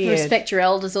 It's weird. Respect your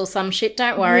elders or some shit.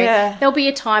 Don't worry. Yeah. There'll be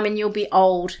a time and you'll be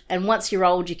old. And once you're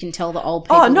old, you can tell the old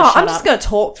people. Oh no! to shut I'm just up. going to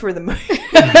talk through the movie.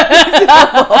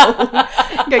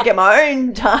 Go get my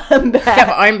own time back. Get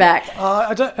my own back.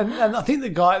 I don't, and I think the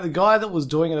guy that was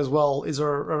doing it as well is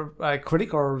a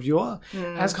critic or a reviewer.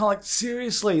 And it's kind of like,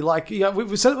 seriously, like, you know,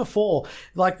 we've said it before.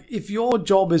 Like, if your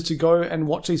job is to go and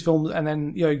watch these films and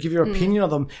then, you know, give your opinion of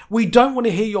them, we don't want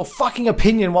to hear your fucking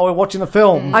opinion while we're watching the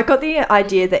film. I got the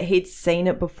idea that he'd seen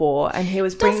it before and he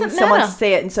was bringing Doesn't someone matter. to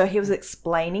see it, and so he was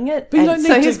explaining it. But you And don't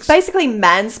so need he to was basically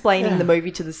mansplaining the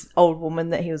movie to this old woman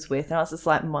that he was with, and I was just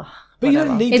like, But you whatever.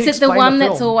 don't need Is to it the explain one the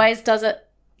that's film. always does it?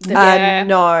 Yeah.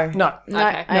 No. No. No,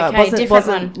 Okay. No, okay, it different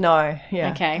one. No, yeah.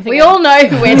 Okay, we all know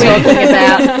who we're talking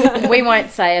about. We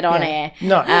won't say it on air.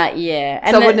 No. Yeah,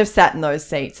 and So I wouldn't have sat in those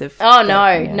seats if. Oh no,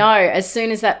 yeah. no! As soon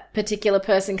as that particular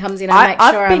person comes in, I make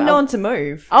I've sure been I'm. known to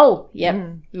move. Oh, yep,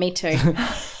 me too.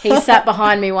 He sat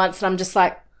behind me once, and I'm just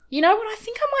like, you know what? I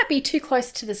think I might be too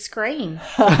close to the screen.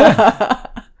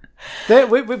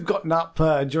 We've gotten up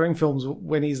during films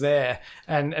when he's there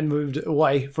and moved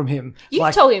away from him.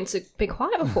 You've told him to be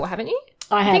quiet before, haven't you?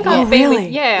 I have. I think yeah. I've been really?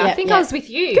 with, yeah, I Yeah, think yeah. I was with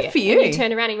you. Good for you. And you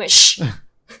turned around and he went, shh,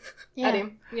 Yeah. at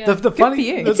him. Yeah. the funny, for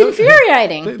you. the- It's the-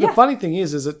 infuriating. The funny thing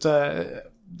is that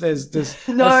there's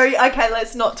No, okay,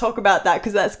 let's not talk about that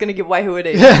because that's going to give away who it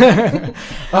is. We'll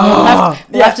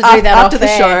have to do that after off the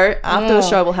air. show. After the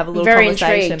show, we'll have a little Very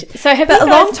conversation. intrigued. So have But you a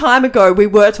guys? long time ago, we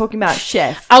were talking about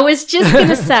Chef. I was just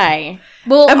gonna say.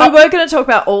 Well, And we were going to talk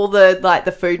about all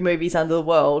the food movies under the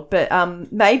world, but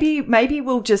maybe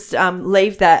we'll just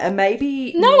leave that, and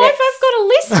maybe no, next, I've got a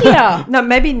list here. no,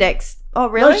 maybe next. Oh,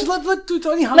 no, really? just let do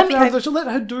only half Let me- an hour. Let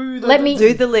her do the. Let me-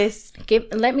 Do the list.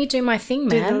 Let me do my thing,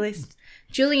 Do man. the list.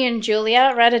 Julie and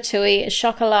Julia, Ratatouille,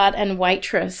 Chocolat, and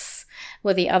Waitress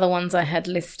were the other ones I had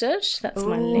listed. That's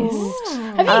my list.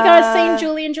 Have you guys seen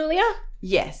Julie and Julia?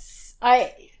 Yes.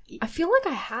 I feel like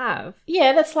I have.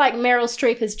 Yeah, that's like Meryl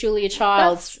Streep as Julia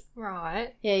Childs. That's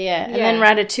right. Yeah. And Yeah. then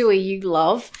Ratatouille you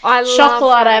love. I love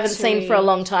Chocolat I haven't seen Ratatouille. for a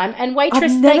long time. And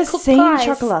Waitress, I've they never cook seen pies.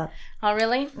 Chocolat. Oh,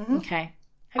 really? Okay.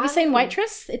 Have you seen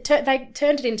Waitress? They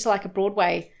turned it into like a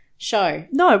Broadway show.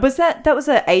 No, that was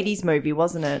an 80s movie,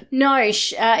 wasn't it? No,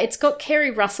 it's got Kerry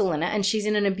Russell in it, and she's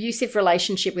in an abusive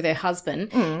relationship with her husband,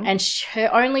 and her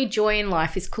only joy in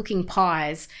life is cooking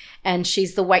pies, and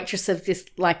she's the waitress of this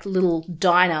like little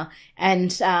diner,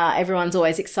 and everyone's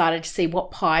always excited to see what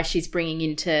pie she's bringing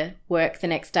into work the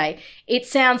next day. It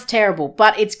sounds terrible,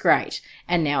 but it's great,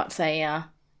 and now it's a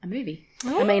movie.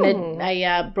 I mean,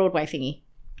 a Broadway thingy.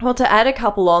 Well, to add a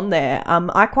couple on there,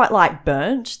 I quite like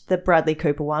Burnt, the Bradley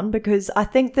Cooper one, because I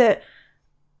think that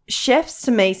chefs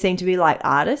to me seem to be like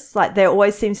artists. Like there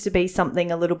always seems to be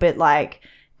something a little bit like,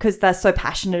 because they're so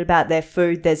passionate about their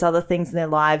food, there's other things in their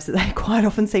lives that they quite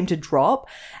often seem to drop.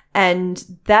 And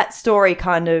that story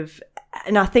kind of,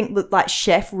 and I think like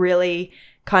Chef really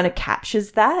kind of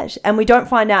captures that. And we don't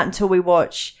find out until we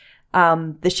watch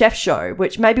the Chef Show,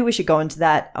 which maybe we should go into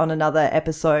that on another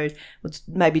episode. Let's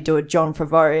maybe do a John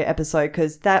Favreau episode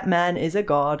because that man is a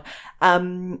god.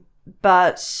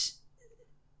 But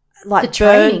like The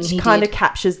training Burnt he kind did. of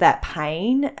captures that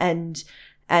pain and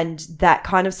that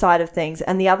kind of side of things.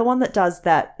 And the other one that does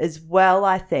that as well,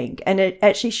 I think, and it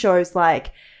actually shows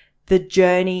like the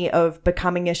journey of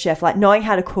becoming a chef, like knowing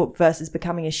how to cook versus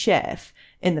becoming a chef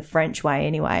in the French way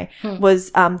anyway,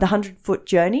 was the 100-Foot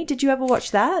Journey. Did you ever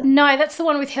watch that? No, that's the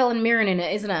one with Helen Mirren in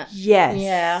it, isn't it? Yes.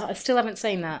 Yeah, I still haven't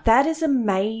seen that. That is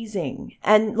amazing.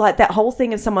 And like that whole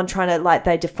thing of someone trying to like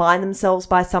they define themselves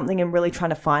by something and really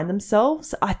trying to find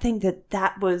themselves. I think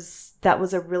that was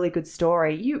a really good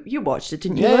story. You watched it,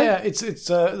 didn't you? Luke? Yeah, it's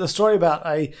the story about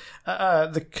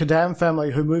the Kadam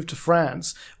family who moved to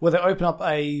France, where they open up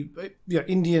a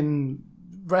Indian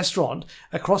restaurant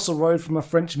across the road from a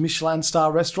French Michelin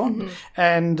star restaurant,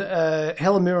 and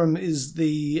Helen Mirren is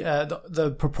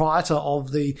the proprietor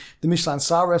of the Michelin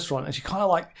star restaurant, and she kind of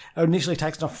like initially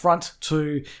takes an affront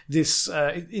to this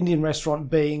Indian restaurant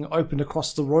being opened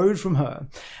across the road from her,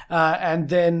 but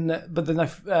then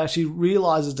she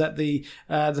realizes that the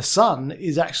son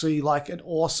is actually like an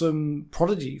awesome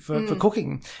prodigy for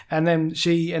cooking, and then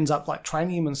she ends up like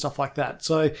training him and stuff like that.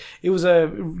 So it was a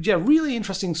really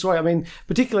interesting story. I mean,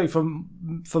 particularly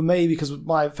for me, because of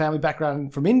my family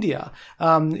background from India,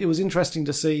 it was interesting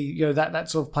to see that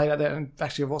sort of played out there. And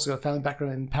actually, I've also got a family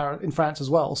background in France as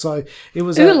well. So it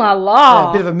was Ooh la la.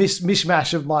 a bit of a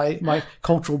mishmash of my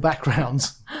cultural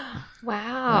backgrounds.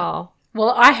 Wow.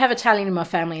 Well, I have Italian in my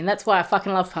family, and that's why I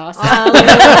fucking love pasta. I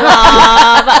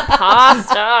love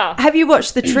pasta. Have you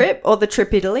watched The Trip or The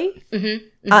Trip Italy?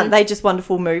 Mm-hmm. Aren't they just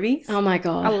wonderful movies? Oh my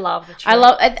God. I love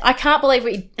the I can't believe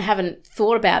we haven't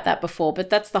thought about that before, but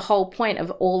that's the whole point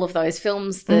of all of those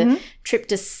films. The trip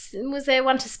to, was there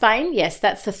one to Spain? Yes,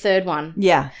 that's the third one.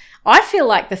 Yeah. I feel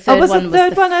like the third was one the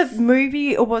third one a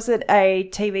movie or was it a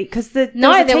TV? Because there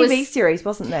was a TV series,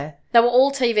 wasn't there? They were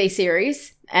all TV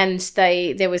series, and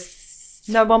there was...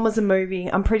 No, one was a movie.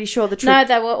 I'm pretty sure The Trip... No,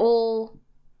 they were all...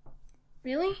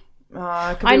 Really?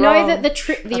 I could be I know wrong. that the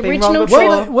I've been original wrong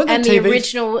Trip before. and the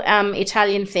original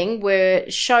Italian thing were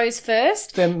shows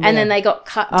first, Then, and then they got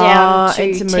cut down to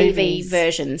into TV movies.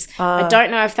 versions. I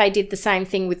don't know if they did the same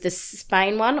thing with the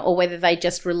Spain one, or whether they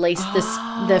just released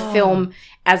the film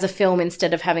as a film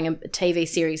instead of having a TV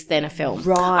series then a film.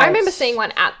 Right. I remember seeing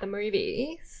one at the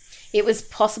movies. It was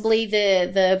possibly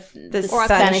the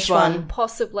Spanish one.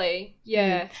 Possibly,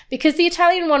 yeah. because the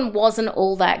Italian one wasn't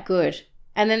all that good,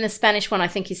 and then the Spanish one, I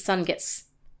think his son gets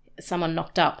someone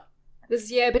knocked up. There's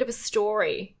a bit of a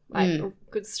story, like a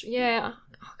good. I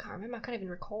can't remember. I can't even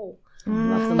recall. But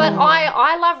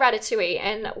I love Ratatouille,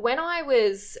 and when I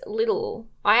was little,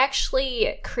 I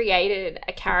actually created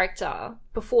a character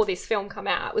before this film come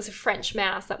out. It was a French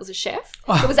mouse that was a chef.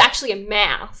 It was actually a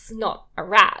mouse, not a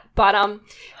rat. But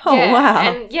wow.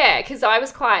 and because I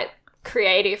was quite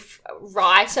creative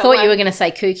writer. Thought you were going to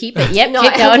say kooky, but yep, No,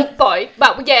 keep going. both.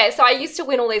 But so I used to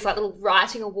win all these like little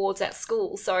writing awards at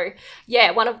school. So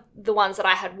one of the ones that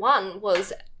I had won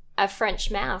was a French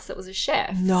mouse that was a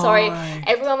chef. No. So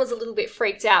everyone was a little bit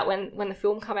freaked out when the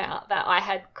film came out that I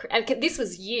had, and this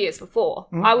was years before.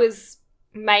 I was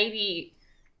maybe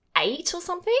 8 or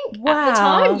something at the Wow.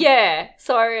 time. Yeah.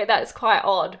 So that's quite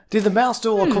odd. Did the mouse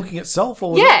do all the cooking itself?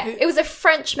 Or was It was a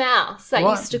French mouse that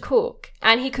Right. used to cook,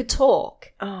 and he could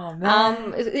talk. Oh,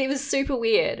 man. It was super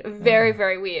weird. Very,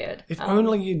 very weird. If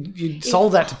only you'd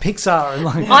sold that to Pixar and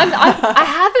like... I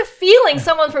have a feeling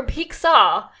someone from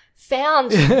Pixar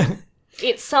found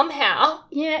it somehow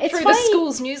Yeah, it's through funny. the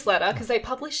school's newsletter because they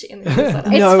published it in the newsletter.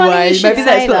 It's no funny way. you should Maybe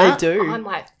that's say what that. they do. I'm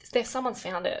like, someone's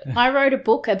found it. I wrote a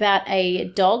book about a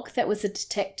dog that was a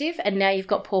detective, and now you've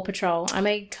got Paw Patrol. I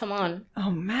mean, come on. Oh,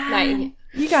 man. Mate,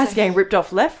 You guys are getting ripped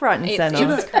off left, right and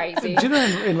centre. it's crazy. Do you know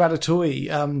in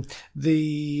Ratatouille,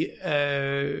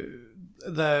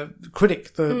 the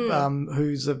critic,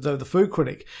 who's the food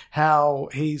critic, how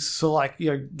he's sort of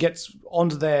like, gets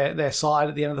onto their side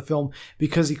at the end of the film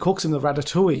because he cooks him the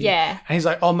ratatouille. Yeah. And he's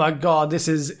like, oh my God, this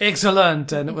is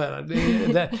excellent. And well,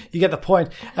 you get the point.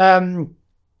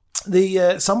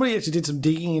 Somebody actually did some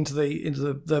digging into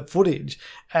the footage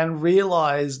and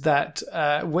realized that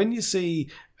when you see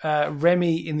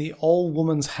Remy in the old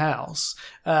woman's house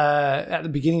at the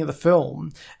beginning of the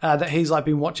film, that he's like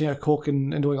been watching her cook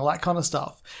and doing all that kind of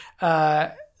stuff.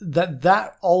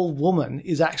 That old woman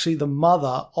is actually the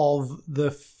mother of the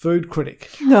food critic.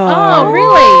 No. Oh,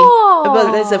 really?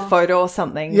 But there's a photo or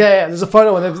something. Yeah, there's a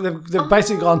photo, and they've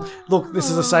basically gone, look,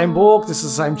 this is the same book, this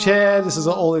is the same chair, this is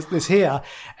all this here,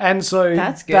 and so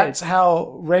That's good. that's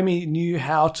how Remy knew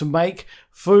how to make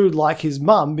food like his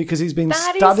mum because he's been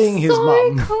studying his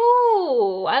mum.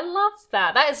 Cool. I love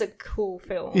that. That is a cool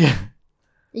film. Yeah,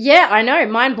 Yeah, I know.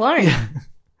 Mind blown.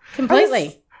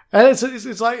 Completely. and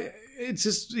it's like. It's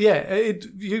just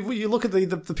you look at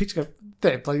the picture, go,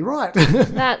 they're bloody right.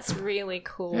 That's really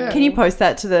cool. Yeah. Can you post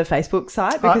that to the Facebook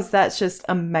site? Because that's just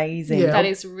amazing. Yeah. That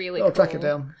is really I'll cool. track it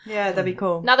down. Yeah, that'd be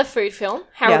cool. Another food film,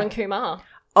 Harold Yeah. and Kumar.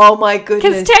 Oh, my Because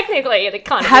goodness. technically it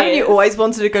kind of Haven't is. you always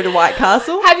wanted to go to White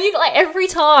Castle? Have you, like, every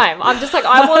time? I'm just like,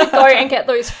 I want to go and get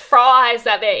those fries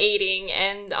that they're eating,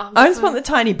 and I just want the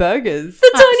tiny burgers.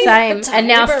 Same. tiny And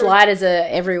now bird. sliders are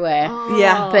everywhere.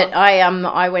 Yeah. But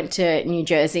I went to New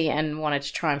Jersey and wanted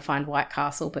to try and find White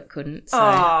Castle, but couldn't. So.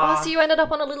 Oh, so you ended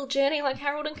up on a little journey like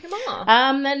Harold and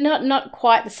Kumar. Not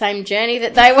quite the same journey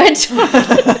that they went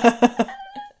on.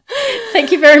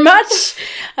 Thank you very much.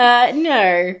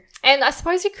 No. And I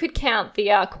suppose you could count the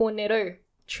Cornetto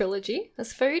trilogy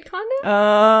as food, kind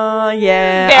of.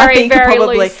 Yeah. Very, I think very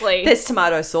probably loosely. there's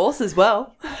tomato sauce as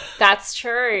well. That's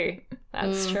true.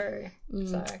 That's true.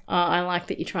 So I like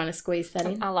that you're trying to squeeze that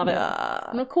in. I love it.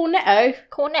 No cornetto.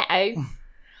 Cornetto.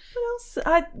 What else?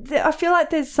 I feel like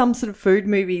there's some sort of food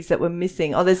movies that we're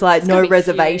missing. Oh, there's like No gonna be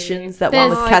Reservations. cute. That one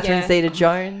with There's- Catherine yeah.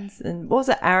 Zeta-Jones. And what was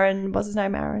it? Aaron. What's his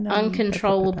name? Aaron?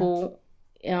 Uncontrollable.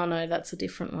 Oh, no, that's a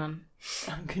different one.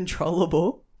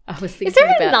 Uncontrollable. I was thinking Is there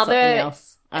about another something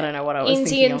else. I don't know what I was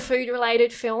thinking Indian of. food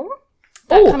related film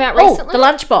that come out recently. The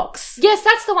Lunchbox. Yes,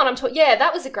 that's the one I'm talking. Yeah,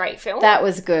 that was a great film. That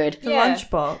was good. The Yeah.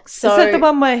 Lunchbox. So- Is that the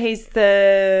one where he's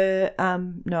the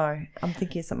no, I'm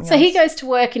thinking of something So else. he goes to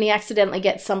work and he accidentally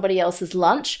gets somebody else's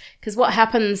lunch because what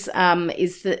happens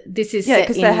is that this is Yeah, set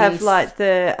because in they have like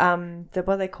the what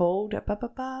are they called?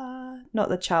 Not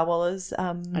the Chawallas.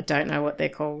 I don't know what they're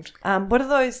called. What are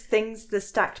those things? The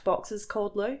stacked boxes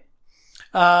called, Lou?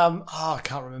 I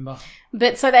can't remember.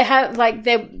 But so they have like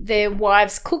their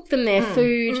wives cook them their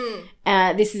food.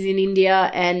 This is in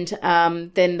India, and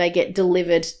then they get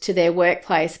delivered to their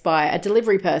workplace by a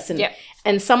delivery person. Yep.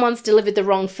 And someone's delivered the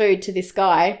wrong food to this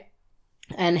guy,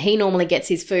 and he normally gets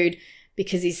his food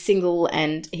because he's single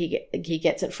and he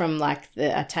gets it from like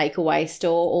a takeaway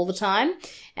store all the time.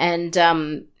 And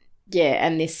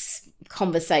and this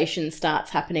conversation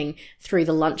starts happening through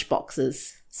the lunch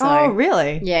boxes. So, Oh,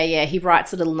 really? yeah. He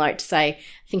writes a little note to say, I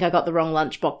think I got the wrong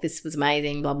lunchbox. This was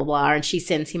amazing, blah, blah, blah. And she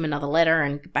sends him another letter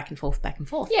and back and forth, back and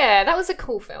forth. Yeah, that was a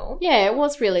cool film. Yeah, it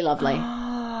was really lovely.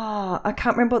 Oh, I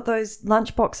can't remember what those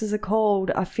lunch boxes are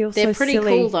called. I feel They're so pretty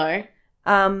silly. cool, though.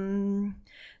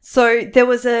 So there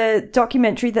was a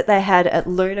documentary that they had at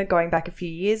Luna going back a few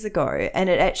years ago, and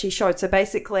it actually showed. So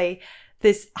basically,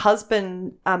 this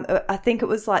husband, I think it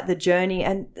was like the journey,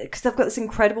 and because they've got this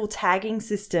incredible tagging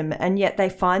system, and yet they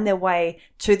find their way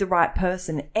to the right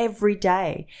person every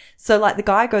day. So like the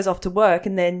guy goes off to work,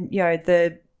 and then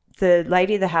the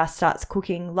lady of the house starts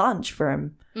cooking lunch for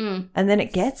him, and then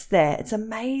it gets there. It's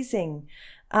amazing.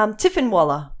 Tiffin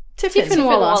Waller. Tiffin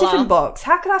Waller. Tiffin box.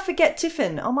 How could I forget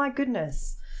Tiffin? Oh my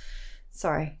goodness.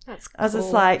 Sorry. That's cool. I was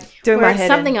just like doing Where my it's head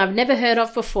something in. I've never heard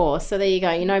of before. So there you go.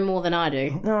 You know more than I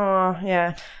do. Oh,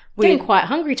 yeah. Getting Weird, quite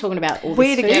hungry talking about all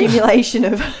weird this food. accumulation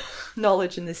of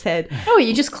knowledge in this head. Oh,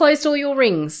 you just closed all your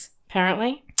rings,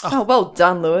 apparently. Oh, well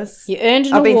done, Lewis. You earned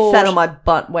an I've been award. sat on my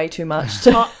butt way too much.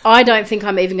 I don't think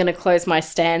I'm even going to close my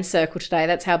stand circle today.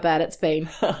 That's how bad it's been.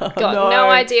 Got no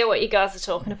idea what you guys are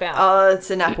talking about. Oh,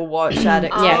 it's an Apple Watch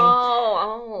addict. Yeah.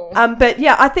 Oh. But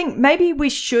yeah, I think maybe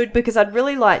we should, because I'd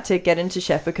really like to get into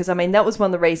chef, because I mean that was one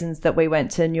of the reasons that we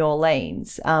went to New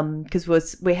Orleans, because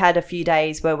we had a few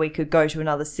days where we could go to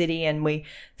another city, and we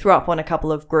threw up on a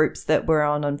couple of groups that were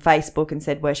on Facebook and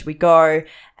said, where should we go?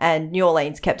 And New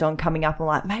Orleans kept on coming up, and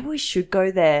like, maybe we should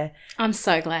go there. I'm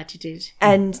so glad you did.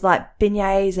 And like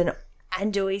beignets and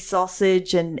andouille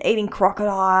sausage and eating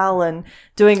crocodile and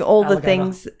doing all the Alligator.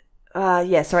 things.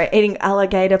 Eating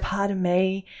alligator, pardon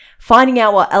me. Finding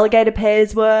out what alligator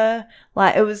pears were.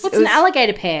 Like it was. What's it was an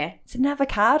alligator pear? It's an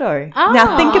avocado. Oh,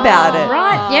 now think about it.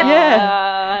 Right, yep.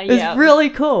 Yeah. It was really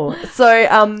cool. So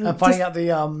And finding out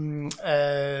the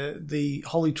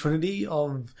holy trinity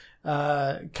of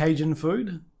Cajun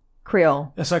food.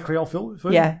 Creole. So Creole food.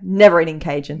 Yeah, never eating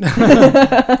Cajun.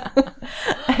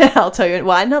 I'll tell you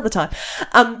why another time.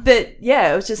 But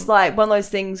yeah, it was just like one of those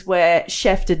things where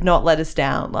chef did not let us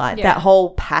down. Like that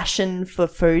whole passion for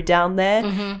food down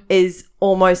there is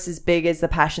almost as big as the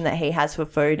passion that he has for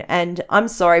food. And I'm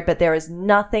sorry, but there is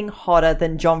nothing hotter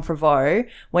than John Favreau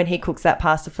when he cooks that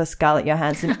pasta for Scarlett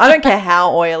Johansson. I don't care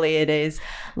how oily it is.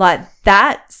 Like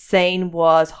that scene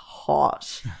was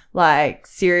hot. Like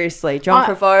seriously, John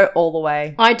Favreau all the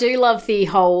way. I do love the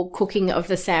whole cooking of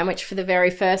the sandwich for the very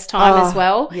first time as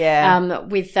well. yeah.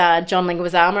 With John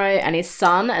Leguizamo and his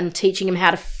son, and teaching him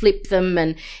how to flip them,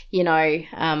 and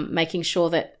making sure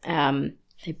that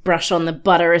they brush on the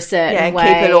butter a certain way.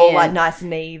 Keep it all and- like nice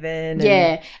and even.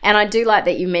 Yeah, and I do like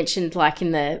that you mentioned, like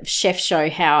in the chef show,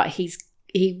 how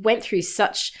he went through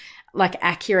such like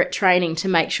accurate training to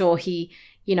make sure he,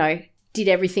 did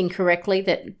everything correctly,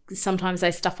 that sometimes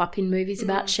they stuff up in movies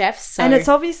about chefs. So. And it's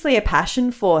obviously a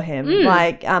passion for him.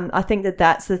 Like, I think that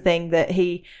that's the thing that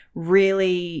he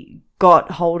really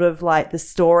got hold of, like the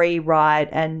story right,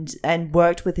 and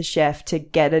worked with a chef to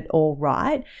get it all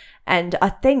right. And I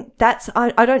think that's,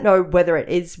 I don't know whether it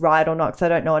is right or not, because I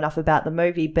don't know enough about the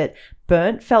movie, but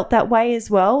Burnt felt that way as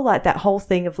well. Like that whole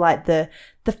thing of like the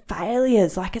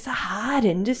failures, like it's a hard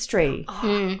industry.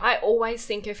 I always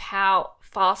think of how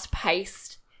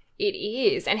fast-paced it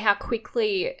is and how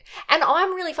quickly, and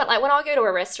I'm really fun, like when I go to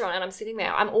a restaurant and I'm sitting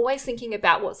there, I'm always thinking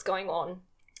about what's going on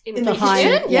in the behind,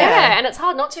 kitchen. yeah. And it's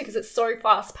hard not to, because it's so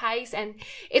fast-paced, and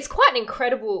it's quite an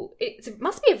incredible, it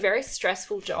must be a very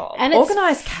stressful job. and it's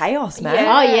Organized chaos, man.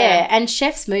 Yeah. Oh yeah, and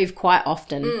chefs move quite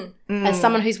often. As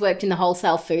someone who's worked in the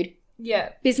wholesale food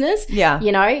business, Yeah.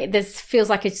 this feels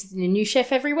like it's a new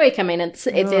chef every week. I mean,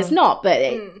 there's not, but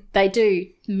they do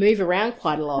move around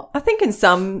quite a lot. I think in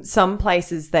some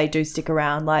places they do stick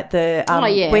around. Like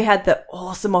we had the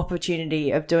awesome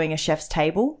opportunity of doing a chef's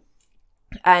table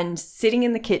and sitting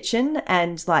in the kitchen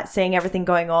and like seeing everything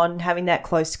going on, having that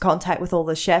close contact with all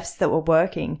the chefs that were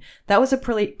working, that was a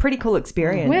pretty cool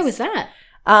experience. Where was that?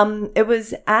 It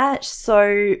was at,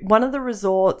 so one of the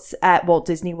resorts at Walt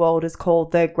Disney World is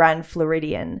called the Grand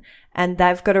Floridian, and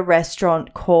they've got a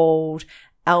restaurant called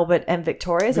Albert and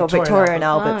Victoria's, or Victoria and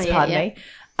Albert's, pardon me.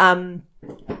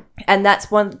 And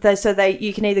that's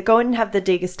you can either go in and have the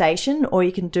degustation, or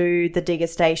you can do the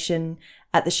degustation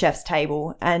at the chef's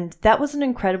table. And that was an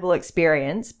incredible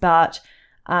experience, but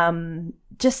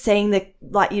just seeing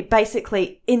you're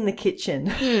basically in the kitchen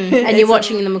and you're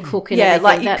watching them cook and everything.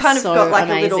 Like you That's kind of so got like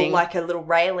amazing. a little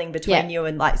railing between you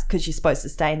and like, because you're supposed to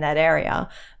stay in that area,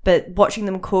 but watching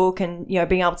them cook and, you know,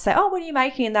 being able to say, oh, what are you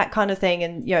making, and that kind of thing,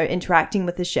 and, you know, interacting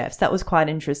with the chefs, that was quite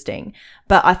interesting.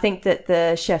 But I think that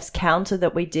the chef's counter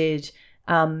that we did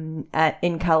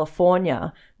in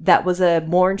California, that was a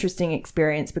more interesting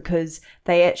experience, because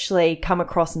they actually come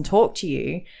across and talk to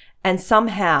you, and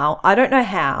somehow, I don't know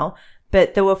how,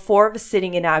 but there were 4 of us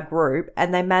sitting in our group,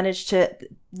 and they managed to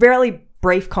really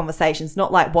brief conversations,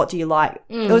 not like, what do you like?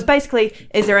 It was basically,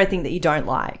 is there anything that you don't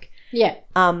like? Yeah.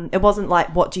 It wasn't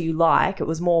like, what do you like? It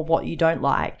was more what you don't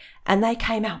like. And they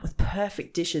came out with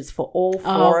perfect dishes for all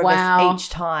 4 of us each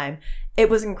time. It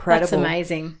was incredible. That's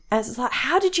amazing. And it's like,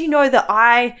 how did you know that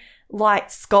I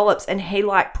liked scallops and he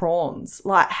liked prawns?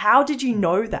 Like, how did you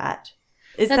know that?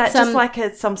 Is that just like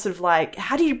some sort of like,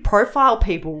 how do you profile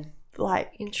people?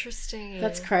 Like, interesting.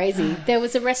 That's crazy. There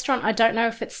was a restaurant, I don't know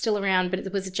if it's still around, but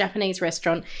it was a Japanese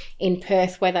restaurant in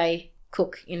Perth where they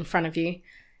cook in front of you.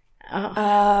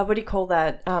 what do you call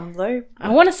that, Lou? I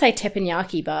want to say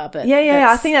teppanyaki bar, but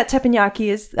I think that teppanyaki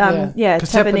is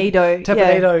teppanyaki.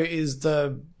 Teppanyaki is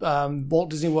the Walt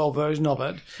Disney World version of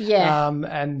it. Yeah.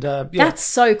 That's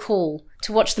so cool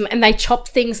to watch them, and they chop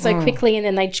things so quickly, and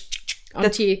then they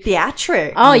onto you.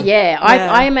 Theatrics. Oh yeah.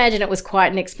 I imagine it was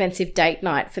quite an expensive date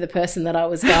night for the person that I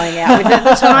was going out with at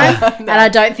the time, and I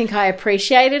don't think I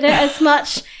appreciated it as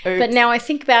much. But now I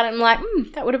think about it, I'm like,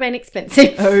 that would have been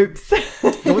expensive. Oops.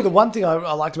 The one thing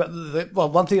I liked about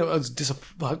one thing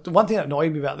that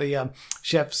annoyed me about the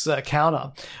chef's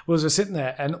counter was we're sitting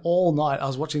there, and all night I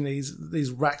was watching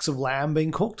these racks of lamb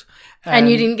being cooked.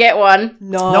 And you didn't get one?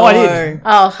 No, I did.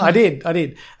 Oh. I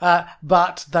did.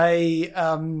 But they,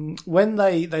 when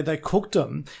they cooked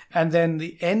them, and then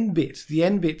the end bit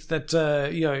that,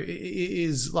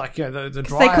 is like, the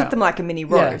drier. They cooked them like a mini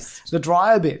roast. Yeah, the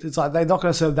drier bit, it's like they're not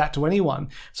going to serve that to anyone.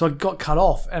 So it got cut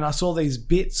off, and I saw these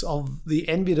bits of the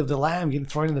end bit of the lamb getting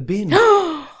thrown in the bin.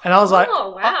 And I was like,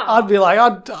 oh, wow. I'd be like,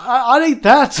 I'd eat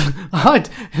that. I'd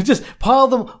just pile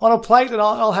them on a plate, and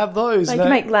I'll have those. They can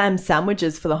make lamb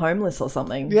sandwiches for the homeless or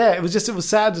something. Yeah, it was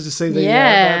sad to see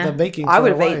the making. I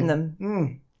would have eaten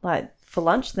them like for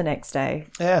lunch the next day.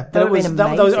 Yeah, but that was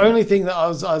the only thing that I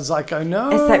was like, oh no.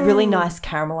 It's that really nice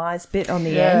caramelized bit on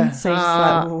the end. So you're just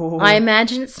like, ooh. I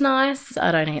imagine it's nice.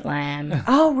 I don't eat lamb.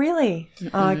 Oh, really?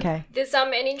 Oh, okay. There's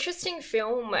an interesting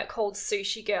film called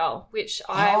Sushi Girl, which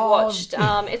I watched.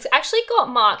 It's actually got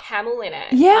Mark Hamill in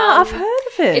it. Yeah, I've heard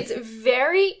of it. It's a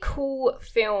very cool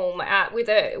film with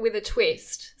a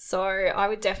twist. So I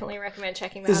would definitely recommend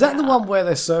checking that out. Is that the one where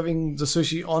they're serving the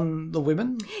sushi on the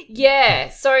women? Yeah.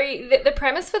 So the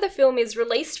premise for the film is,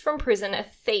 released from prison, a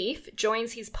thief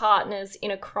joins his partners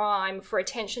in a crime for a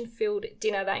tension-filled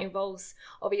dinner that involves,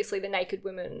 obviously, the naked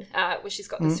woman, where she's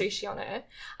got the sushi on her.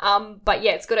 But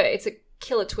yeah, it's a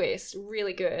killer twist.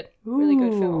 Really good. Really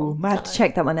good film. Might have to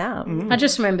check that one out. I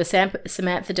just remember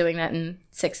Samantha doing that in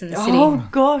Sex and the City. Oh,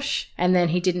 gosh. And then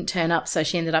he didn't turn up, so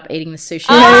she ended up eating the sushi.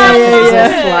 It was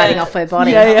sliding off her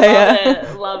body.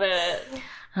 Love it.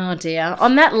 Oh, dear.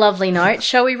 On that lovely note,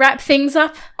 shall we wrap things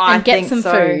up and get some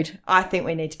food? I think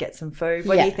we need to get some food.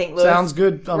 What do you think, Lewis? Sounds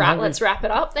good. Let's wrap it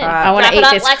up then. I want to eat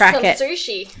this cracket. Some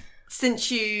sushi.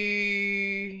 Since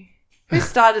you... Who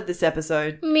started this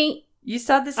episode? Me. You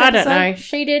started this I episode? don't know.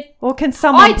 She did. Well, can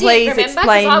someone please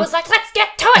explain? I was like, let's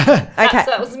get to it. Okay. So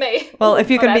that was me. Well,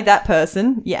 if you're going to be that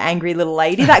person, you angry little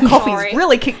lady, that coffee's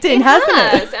really kicked in, hasn't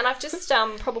it? And I've just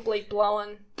probably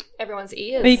blown everyone's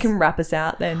ears. Well, you can wrap us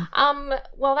out then.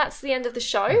 Well, that's the end of the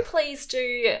show. Please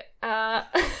do... what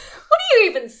do you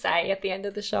even say at the end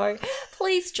of the show?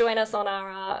 Please join us on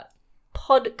our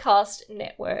podcast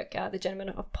network, the Gentlemen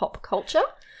of Pop Culture.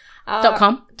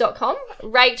 .com.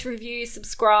 Rate, review,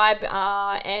 subscribe,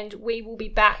 and we will be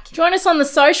back. Join us on the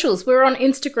socials. We're on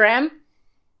Instagram.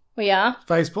 We are.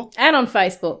 Facebook. And on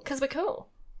Facebook. Because we're cool.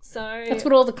 So that's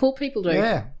what all the cool people do.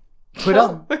 Yeah.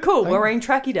 Twitter. We're cool. We're wearing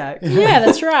tracky dough. Yeah,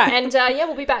 that's right. And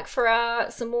we'll be back for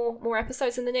some more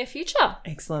episodes in the near future.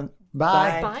 Excellent.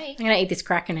 Bye. Bye. I'm going to eat this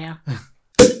cracker now.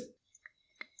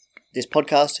 This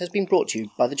podcast has been brought to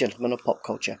you by the Gentlemen of Pop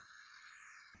Culture.